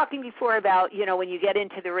 you were talking before about, when you get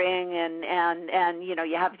into the ring and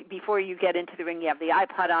you have, before you get into the ring, you have the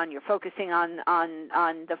iPod on, you're focusing on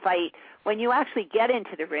the fight. When you actually get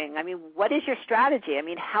into the ring, what is your strategy?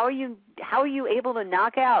 How are you able to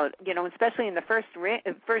knock out, especially in the first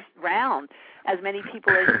round, as many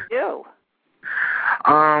people as you do?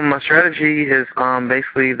 My strategy is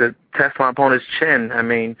basically to test my opponent's chin.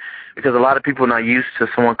 Because a lot of people are not used to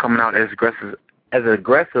someone coming out as aggressive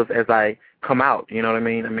as I come out, you know what I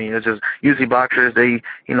mean? It's just usually boxers, they,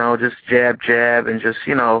 just jab, and just,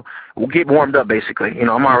 we'll get warmed up basically.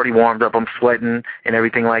 I'm already warmed up, I'm sweating and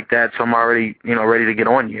everything like that, so I'm already, ready to get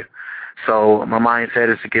on you. So my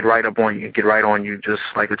mindset is to get right up on you, just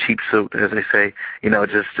like a cheap suit, as they say.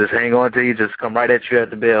 Just hang on to you, just come right at you at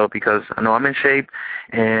the bell, because I know I'm in shape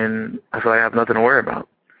and I feel like I have nothing to worry about.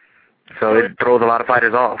 So it throws a lot of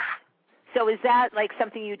fighters off. So is that like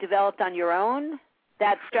something you developed on your own,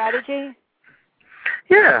 that strategy?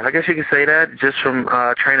 Yeah, I guess you could say that, just from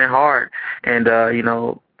training hard. And,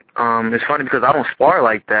 it's funny because I don't spar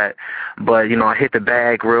like that, but, I hit the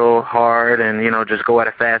bag real hard and, just go at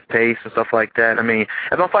a fast pace and stuff like that.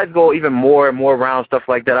 If my fights go even more and more rounds, stuff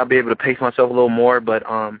like that, I'll be able to pace myself a little more. But,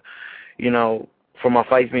 for my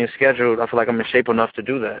fights being scheduled, I feel like I'm in shape enough to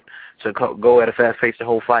do that, to go at a fast pace the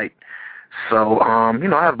whole fight. So,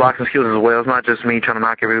 I have boxing skills as well. It's not just me trying to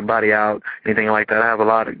knock everybody out, anything like that. I have a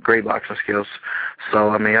lot of great boxing skills.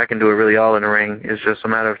 So, I can do it really all in the ring. It's just a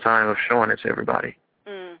matter of time of showing it to everybody.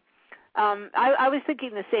 I was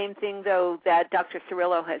thinking the same thing, though, that Dr.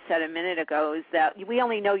 Cirillo had said a minute ago, is that we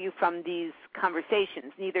only know you from these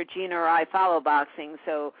conversations. Neither Gina or I follow boxing,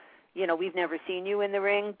 so, we've never seen you in the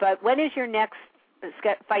ring. But when is your next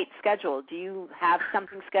fight scheduled? Do you have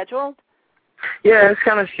something scheduled? Yeah, it's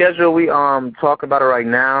kind of scheduled. We talk about it right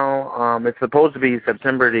now. It's supposed to be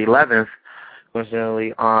September the 11th,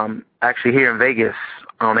 coincidentally, actually here in Vegas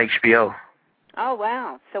on HBO. Oh,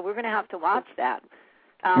 wow. So we're going to have to watch that.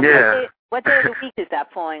 Yeah. What day of the week is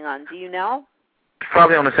that falling on? Do you know?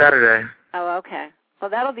 Probably on a Saturday. Oh, okay.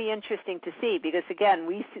 Well, that'll be interesting to see because, again,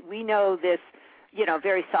 we know this,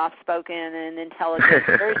 very soft-spoken and intelligent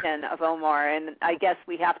version of Omar, and I guess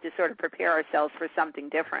we have to sort of prepare ourselves for something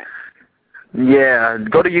different. Yeah,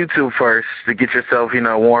 go to YouTube first to get yourself,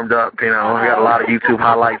 warmed up. I got a lot of YouTube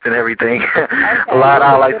highlights and everything. A lot of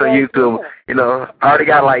highlights on YouTube. I already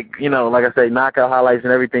got like I say, knockout highlights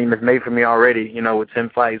and everything that's made for me already. With 10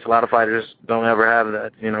 fights, a lot of fighters don't ever have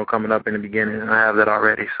that. Coming up in the beginning, and I have that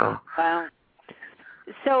already. So. Wow.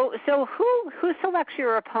 So who selects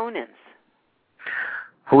your opponents?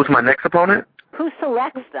 Who's my next opponent? Who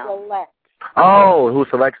selects them? Oh, who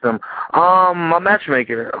selects them? My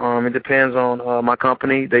matchmaker. It depends on my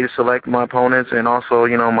company. They select my opponents, and also,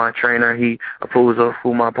 my trainer, he approves of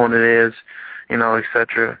who my opponent is,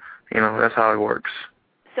 etc. That's how it works.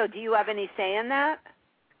 So do you have any say in that?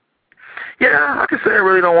 Yeah, I can say I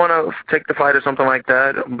really don't want to take the fight or something like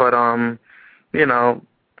that, but,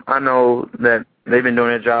 I know that they've been doing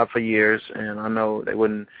their job for years, and I know they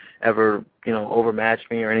wouldn't ever, overmatch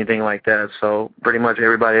me or anything like that. So pretty much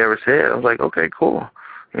everybody ever said, I was like, okay, cool.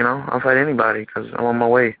 I'll fight anybody because I'm on my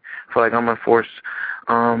way. I feel like I'm a force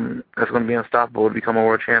that's going to be unstoppable to become a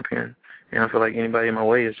world champion. And I feel like anybody in my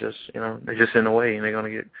way is just, they're just in the way and they're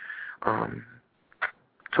going to get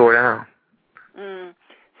tore down.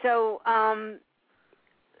 So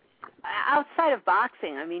outside of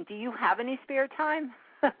boxing, do you have any spare time?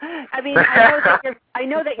 I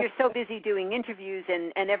know that you're so busy doing interviews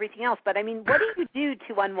and everything else, but what do you do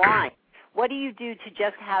to unwind? What do you do to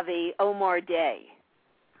just have a Omar day?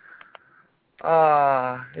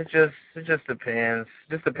 It just depends.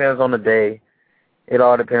 Just depends on the day. It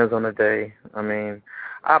all depends on the day. I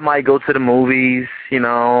might go to the movies,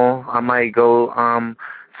 I might go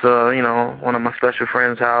to, one of my special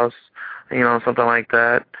friends' house, something like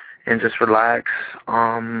that, and just relax.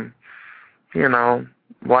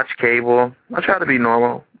 Watch cable. I try to be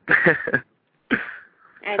normal.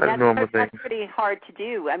 And that's pretty hard to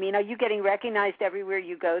do. Are you getting recognized everywhere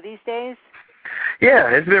you go these days?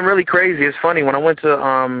 Yeah, it's been really crazy. It's funny. When I went to,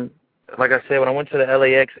 like I said, when I went to the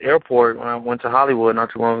LAX airport, when I went to Hollywood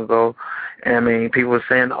not too long ago, people were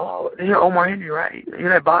saying, oh, you're Omar Henry, right? You're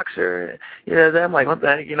that boxer. That. I'm like, what the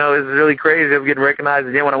heck? It's really crazy. I'm getting recognized.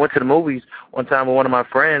 And then when I went to the movies one time with one of my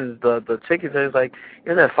friends, the tickets, they was like,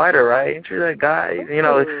 you're that fighter, right? Ain't you that guy? They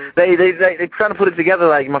trying to put it together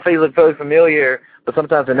like my face looked very familiar, but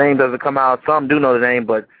sometimes the name doesn't come out. Some do know the name,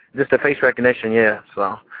 but just the face recognition, yeah.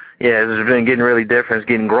 So. Yeah, it's been getting really different. It's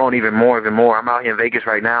getting grown even more. I'm out here in Vegas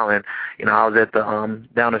right now, and I was at the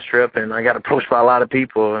down the strip, and I got approached by a lot of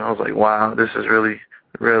people, and I was like, wow, this is really,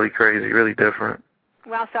 really crazy, really different.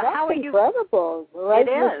 Well, so that's how are incredible. Right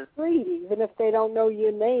it in is. The street, even if they don't know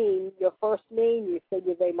your name, your first name, you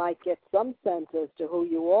figure they might get some sense as to who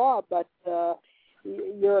you are, but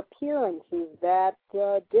your appearance is that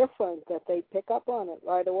different that they pick up on it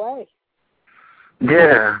right away.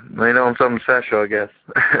 Yeah, they know I'm something special, I guess.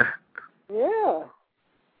 Yeah.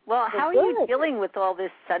 Well, how are you dealing with all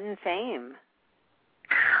this sudden fame?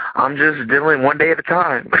 I'm just dealing one day at a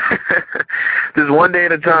time. Just one day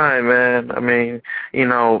at a time, man.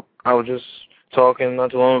 I was just talking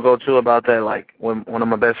not too long ago, too, about that, like, when one of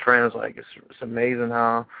my best friends, like, it's amazing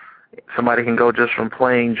how somebody can go just from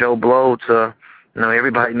playing Joe Blow to,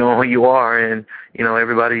 everybody knowing who you are, and,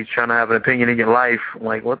 everybody trying to have an opinion in your life.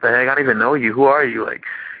 Like, what the heck? I don't even know you. Who are you? Like,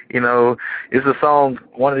 it's a song,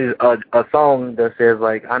 a song that says,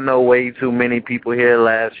 like, I know way too many people here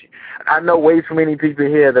that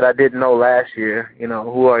I didn't know last year.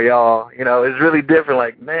 Who are y'all? It's really different.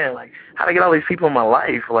 Like, man, like, how to get all these people in my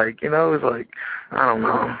life? Like, it's like, I don't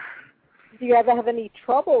know. Do you ever have any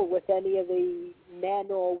trouble with any of the men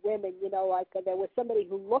or women? Like there was somebody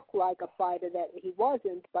who looked like a fighter that he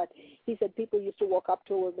wasn't, but he said people used to walk up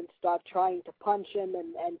to him and start trying to punch him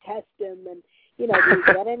and test him. And, do you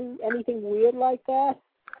get anything weird like that?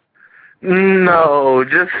 No,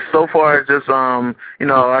 just so far, just I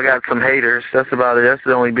got some haters. That's about it. That's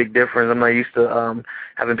the only big difference. I'm not used to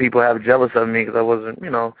having people have jealous of me because I wasn't,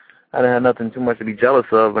 I didn't have nothing too much to be jealous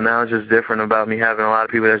of. But now it's just different about me having a lot of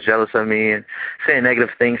people that's jealous of me and saying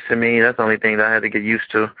negative things to me. That's the only thing that I had to get used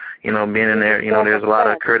to. Being in there, there's a lot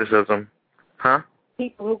of criticism. Huh?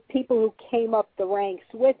 People who came up the ranks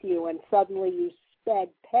with you and suddenly you sped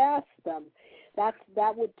past them. That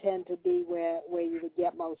would tend to be where you would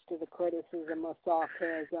get most of the criticism or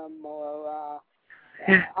sarcasm or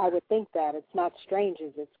I would think that. It's not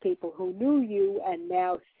strangers. It's people who knew you and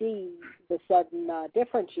now see the sudden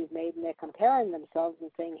difference you've made, and they're comparing themselves and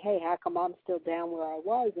saying, hey, how come I'm still down where I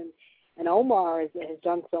was? And Omar has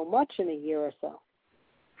done so much in a year or so.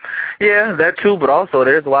 Yeah, that too, but also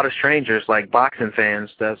there's a lot of strangers, like boxing fans,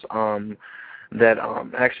 actually,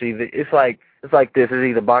 it's like this. It's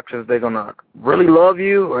either boxers, they're going to really love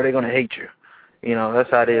you or they're going to hate you. That's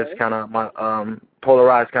how it is, kind of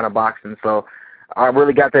polarized kind of boxing. So I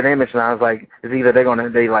really got that image, and I was like, it's either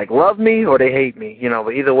they like love me or they hate me, you know.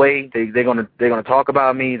 But either way, they're gonna talk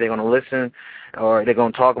about me, they're gonna listen, or they're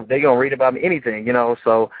gonna read about me, anything, you know.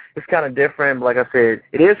 So it's kind of different. Like I said,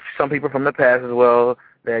 it is some people from the past as well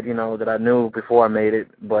that, you know, that I knew before I made it,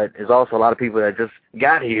 but there's also a lot of people that just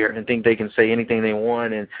got here and think they can say anything they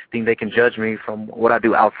want and think they can judge me from what I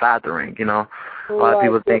do outside the ring, you know. A lot of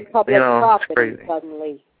people think, you know, it's crazy.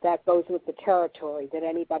 Suddenly, that goes with the territory, that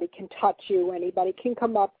anybody can touch you, anybody can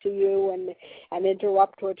come up to you and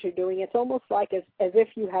interrupt what you're doing. It's almost like as if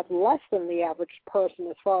you have less than the average person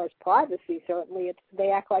as far as privacy. Certainly,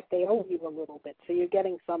 they act like they owe you a little bit, so you're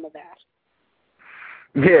getting some of that.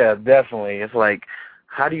 Yeah, definitely. It's like,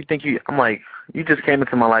 how do you think I'm like, you just came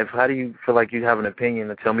into my life. How do you feel like you have an opinion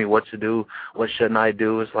to tell me what to do, what shouldn't I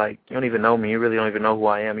do? It's like, you don't even know me. You really don't even know who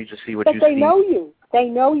I am. You just see what you see. But they know you. They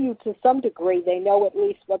know you to some degree. They know at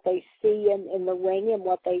least what they see in the ring and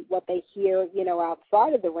what they hear, you know,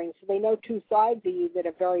 outside of the ring. So they know two sides of you that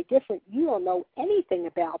are very different. You don't know anything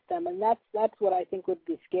about them, and that's what I think would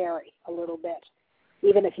be scary a little bit,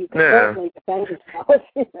 even if you can certainly defend yourself.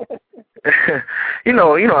 You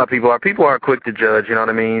know how people are. People are quick to judge, you know what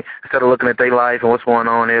I mean? Instead of looking at their life and what's going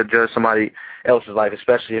on, they'll judge somebody else's life,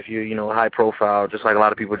 especially if you're, you know, high profile, just like a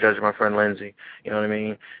lot of people judge my friend Lindsay. You know what I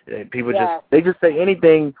mean? People they just say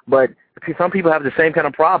anything, but some people have the same kind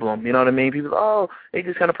of problem, you know what I mean? People, they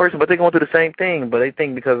this kind of person, but they're going through the same thing, but they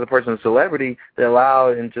think because the person's a celebrity, they're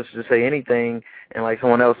allowed and just to say anything, and like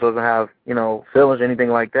someone else doesn't have, you know, feelings or anything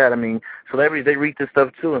like that. I mean, celebrities, they read this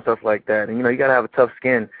stuff too and stuff like that, and, you know, you got to have a tough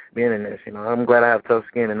skin being in this, you know. I'm glad I have tough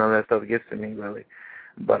skin and none of that stuff gets to me, really.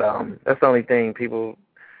 But that's the only thing. People,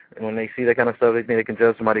 when they see that kind of stuff, they think they can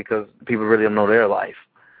judge somebody because people really don't know their life.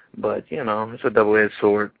 But, you know, it's a double-edged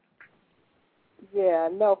sword. Yeah,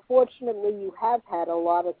 no, fortunately you have had a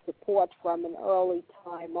lot of support from an early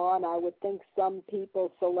time on. I would think some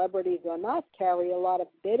people, celebrities or not, carry a lot of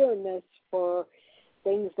bitterness for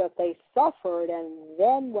things that they suffered, and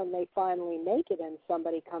then when they finally make it and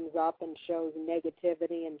somebody comes up and shows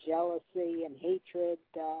negativity and jealousy and hatred,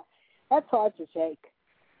 that's hard to take.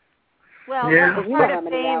 Well, that's part of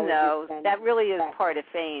fame, though. That really is part of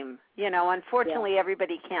fame. You know, unfortunately,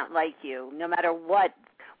 everybody can't like you, no matter what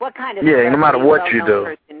kind of no matter what you do.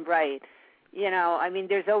 Person, right. You know, I mean,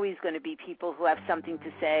 there's always going to be people who have something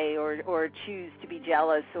to say or choose to be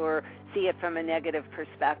jealous or see it from a negative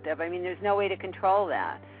perspective. I mean, there's no way to control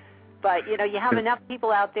that. But, you know, you have enough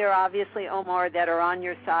people out there, obviously, Omar, that are on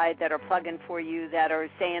your side, that are plugging for you, that are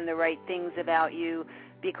saying the right things about you,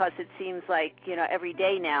 because it seems like, you know, every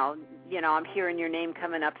day now, you know, I'm hearing your name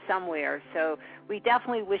coming up somewhere. So we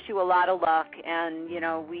definitely wish you a lot of luck, and, you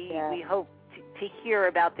know, we hope to hear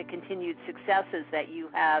about the continued successes that you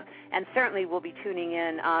have, and certainly we'll be tuning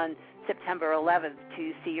in on September 11th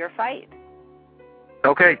to see your fight.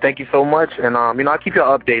 Okay, thank you so much, and you know, I'll keep you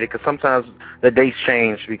updated because sometimes the dates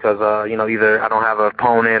change because you know, either I don't have an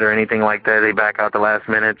opponent or anything like that, they back out the last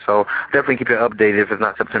minute, so definitely keep you updated if it's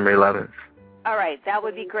not September 11th. All right, that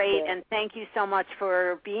would be great, and thank you so much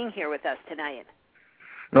for being here with us tonight.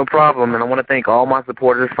 No problem, and I want to thank all my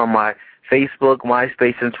supporters from my Facebook,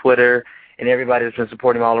 MySpace, and Twitter, and everybody that's been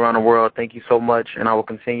supporting me all around the world. Thank you so much, and I will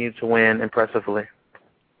continue to win impressively.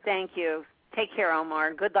 Thank you. Take care,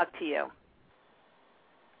 Omar. Good luck to you.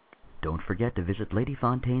 Don't forget to visit Lady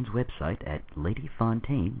Fontaine's website at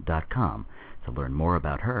ladyfontaine.com to learn more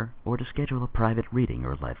about her or to schedule a private reading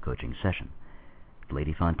or life coaching session.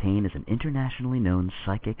 Lady Fontaine is an internationally known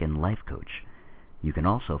psychic and life coach. You can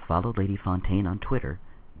also follow Lady Fontaine on Twitter,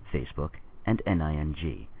 Facebook, and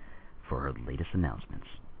NING for her latest announcements.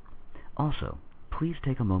 Also, please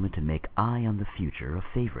take a moment to make Eye on the Future a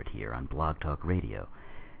favorite here on Blog Talk Radio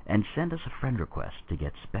and send us a friend request to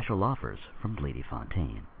get special offers from Lady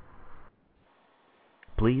Fontaine.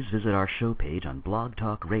 Please visit our show page on Blog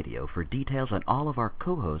Talk Radio for details on all of our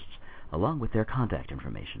co-hosts along with their contact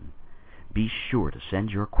information. Be sure to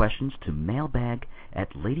send your questions to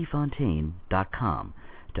mailbag@ladyfontaine.com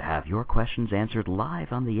to have your questions answered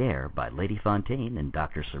live on the air by Lady Fontaine and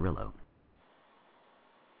Dr. Cirillo.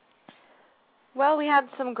 Well, we had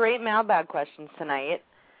some great mailbag questions tonight.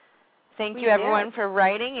 Thank you, everyone, for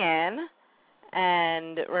writing in.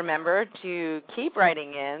 And remember to keep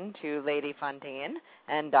writing in to Lady Fontaine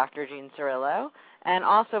and Dr. Jean Cirillo. And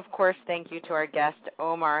also, of course, thank you to our guest,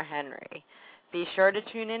 Omar Henry. Be sure to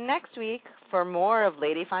tune in next week for more of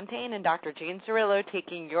Lady Fontaine and Dr. Jean Cirillo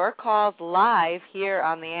taking your calls live here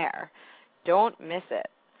on the air. Don't miss it.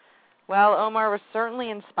 Well, Omar was certainly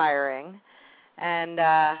inspiring, and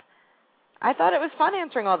I thought it was fun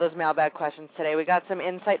answering all those mailbag questions today. We got some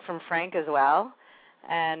insight from Frank as well,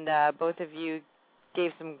 and both of you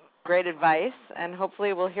gave some great advice, and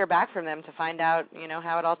hopefully we'll hear back from them to find out,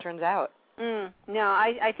 how it all turns out. No,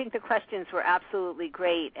 I think the questions were absolutely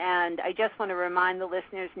great, and I just want to remind the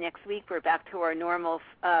listeners next week we're back to our normal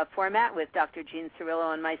format with Dr. Jean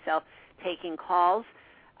Cirillo and myself taking calls.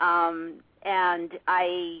 And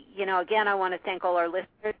again, I want to thank all our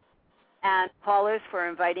listeners and callers for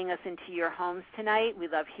inviting us into your homes tonight. We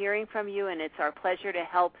love hearing from you, and it's our pleasure to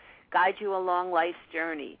help guide you along life's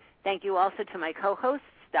journey. Thank you also to my co-hosts,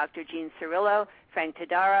 Dr. Jean Cirillo, Frank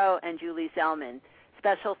Tadaro, and Julie Zellman.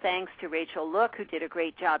 Special thanks to Rachel Look, who did a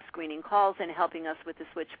great job screening calls and helping us with the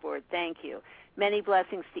switchboard. Thank you. Many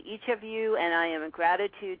blessings to each of you, and I am in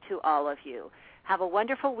gratitude to all of you. Have a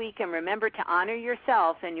wonderful week, and remember to honor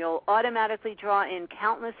yourself, and you'll automatically draw in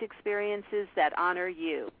countless experiences that honor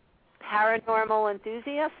you. Paranormal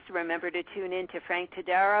enthusiasts, remember to tune in to Frank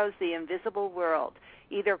Tadaro's The Invisible World.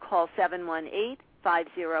 Either call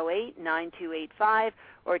 718-508-9285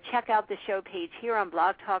 or check out the show page here on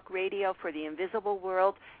Blog Talk Radio for The Invisible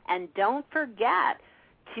World. And don't forget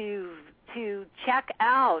to check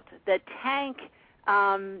out the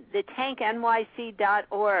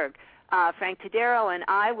tanknyc.org. Frank Tadaro and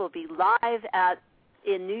I will be live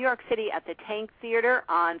in New York City at the Tank Theater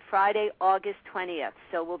on Friday, August 20th.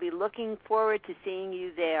 So we'll be looking forward to seeing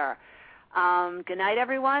you there. Good night,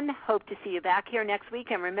 everyone. Hope to see you back here next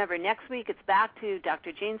week. And remember, next week it's back to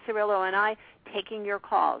Dr. Jean Cirillo and I taking your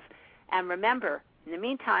calls. And remember, in the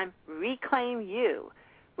meantime, reclaim you.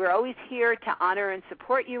 We're always here to honor and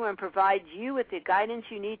support you and provide you with the guidance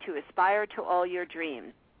you need to aspire to all your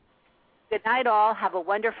dreams. Good night, all. Have a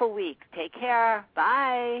wonderful week. Take care.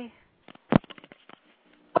 Bye.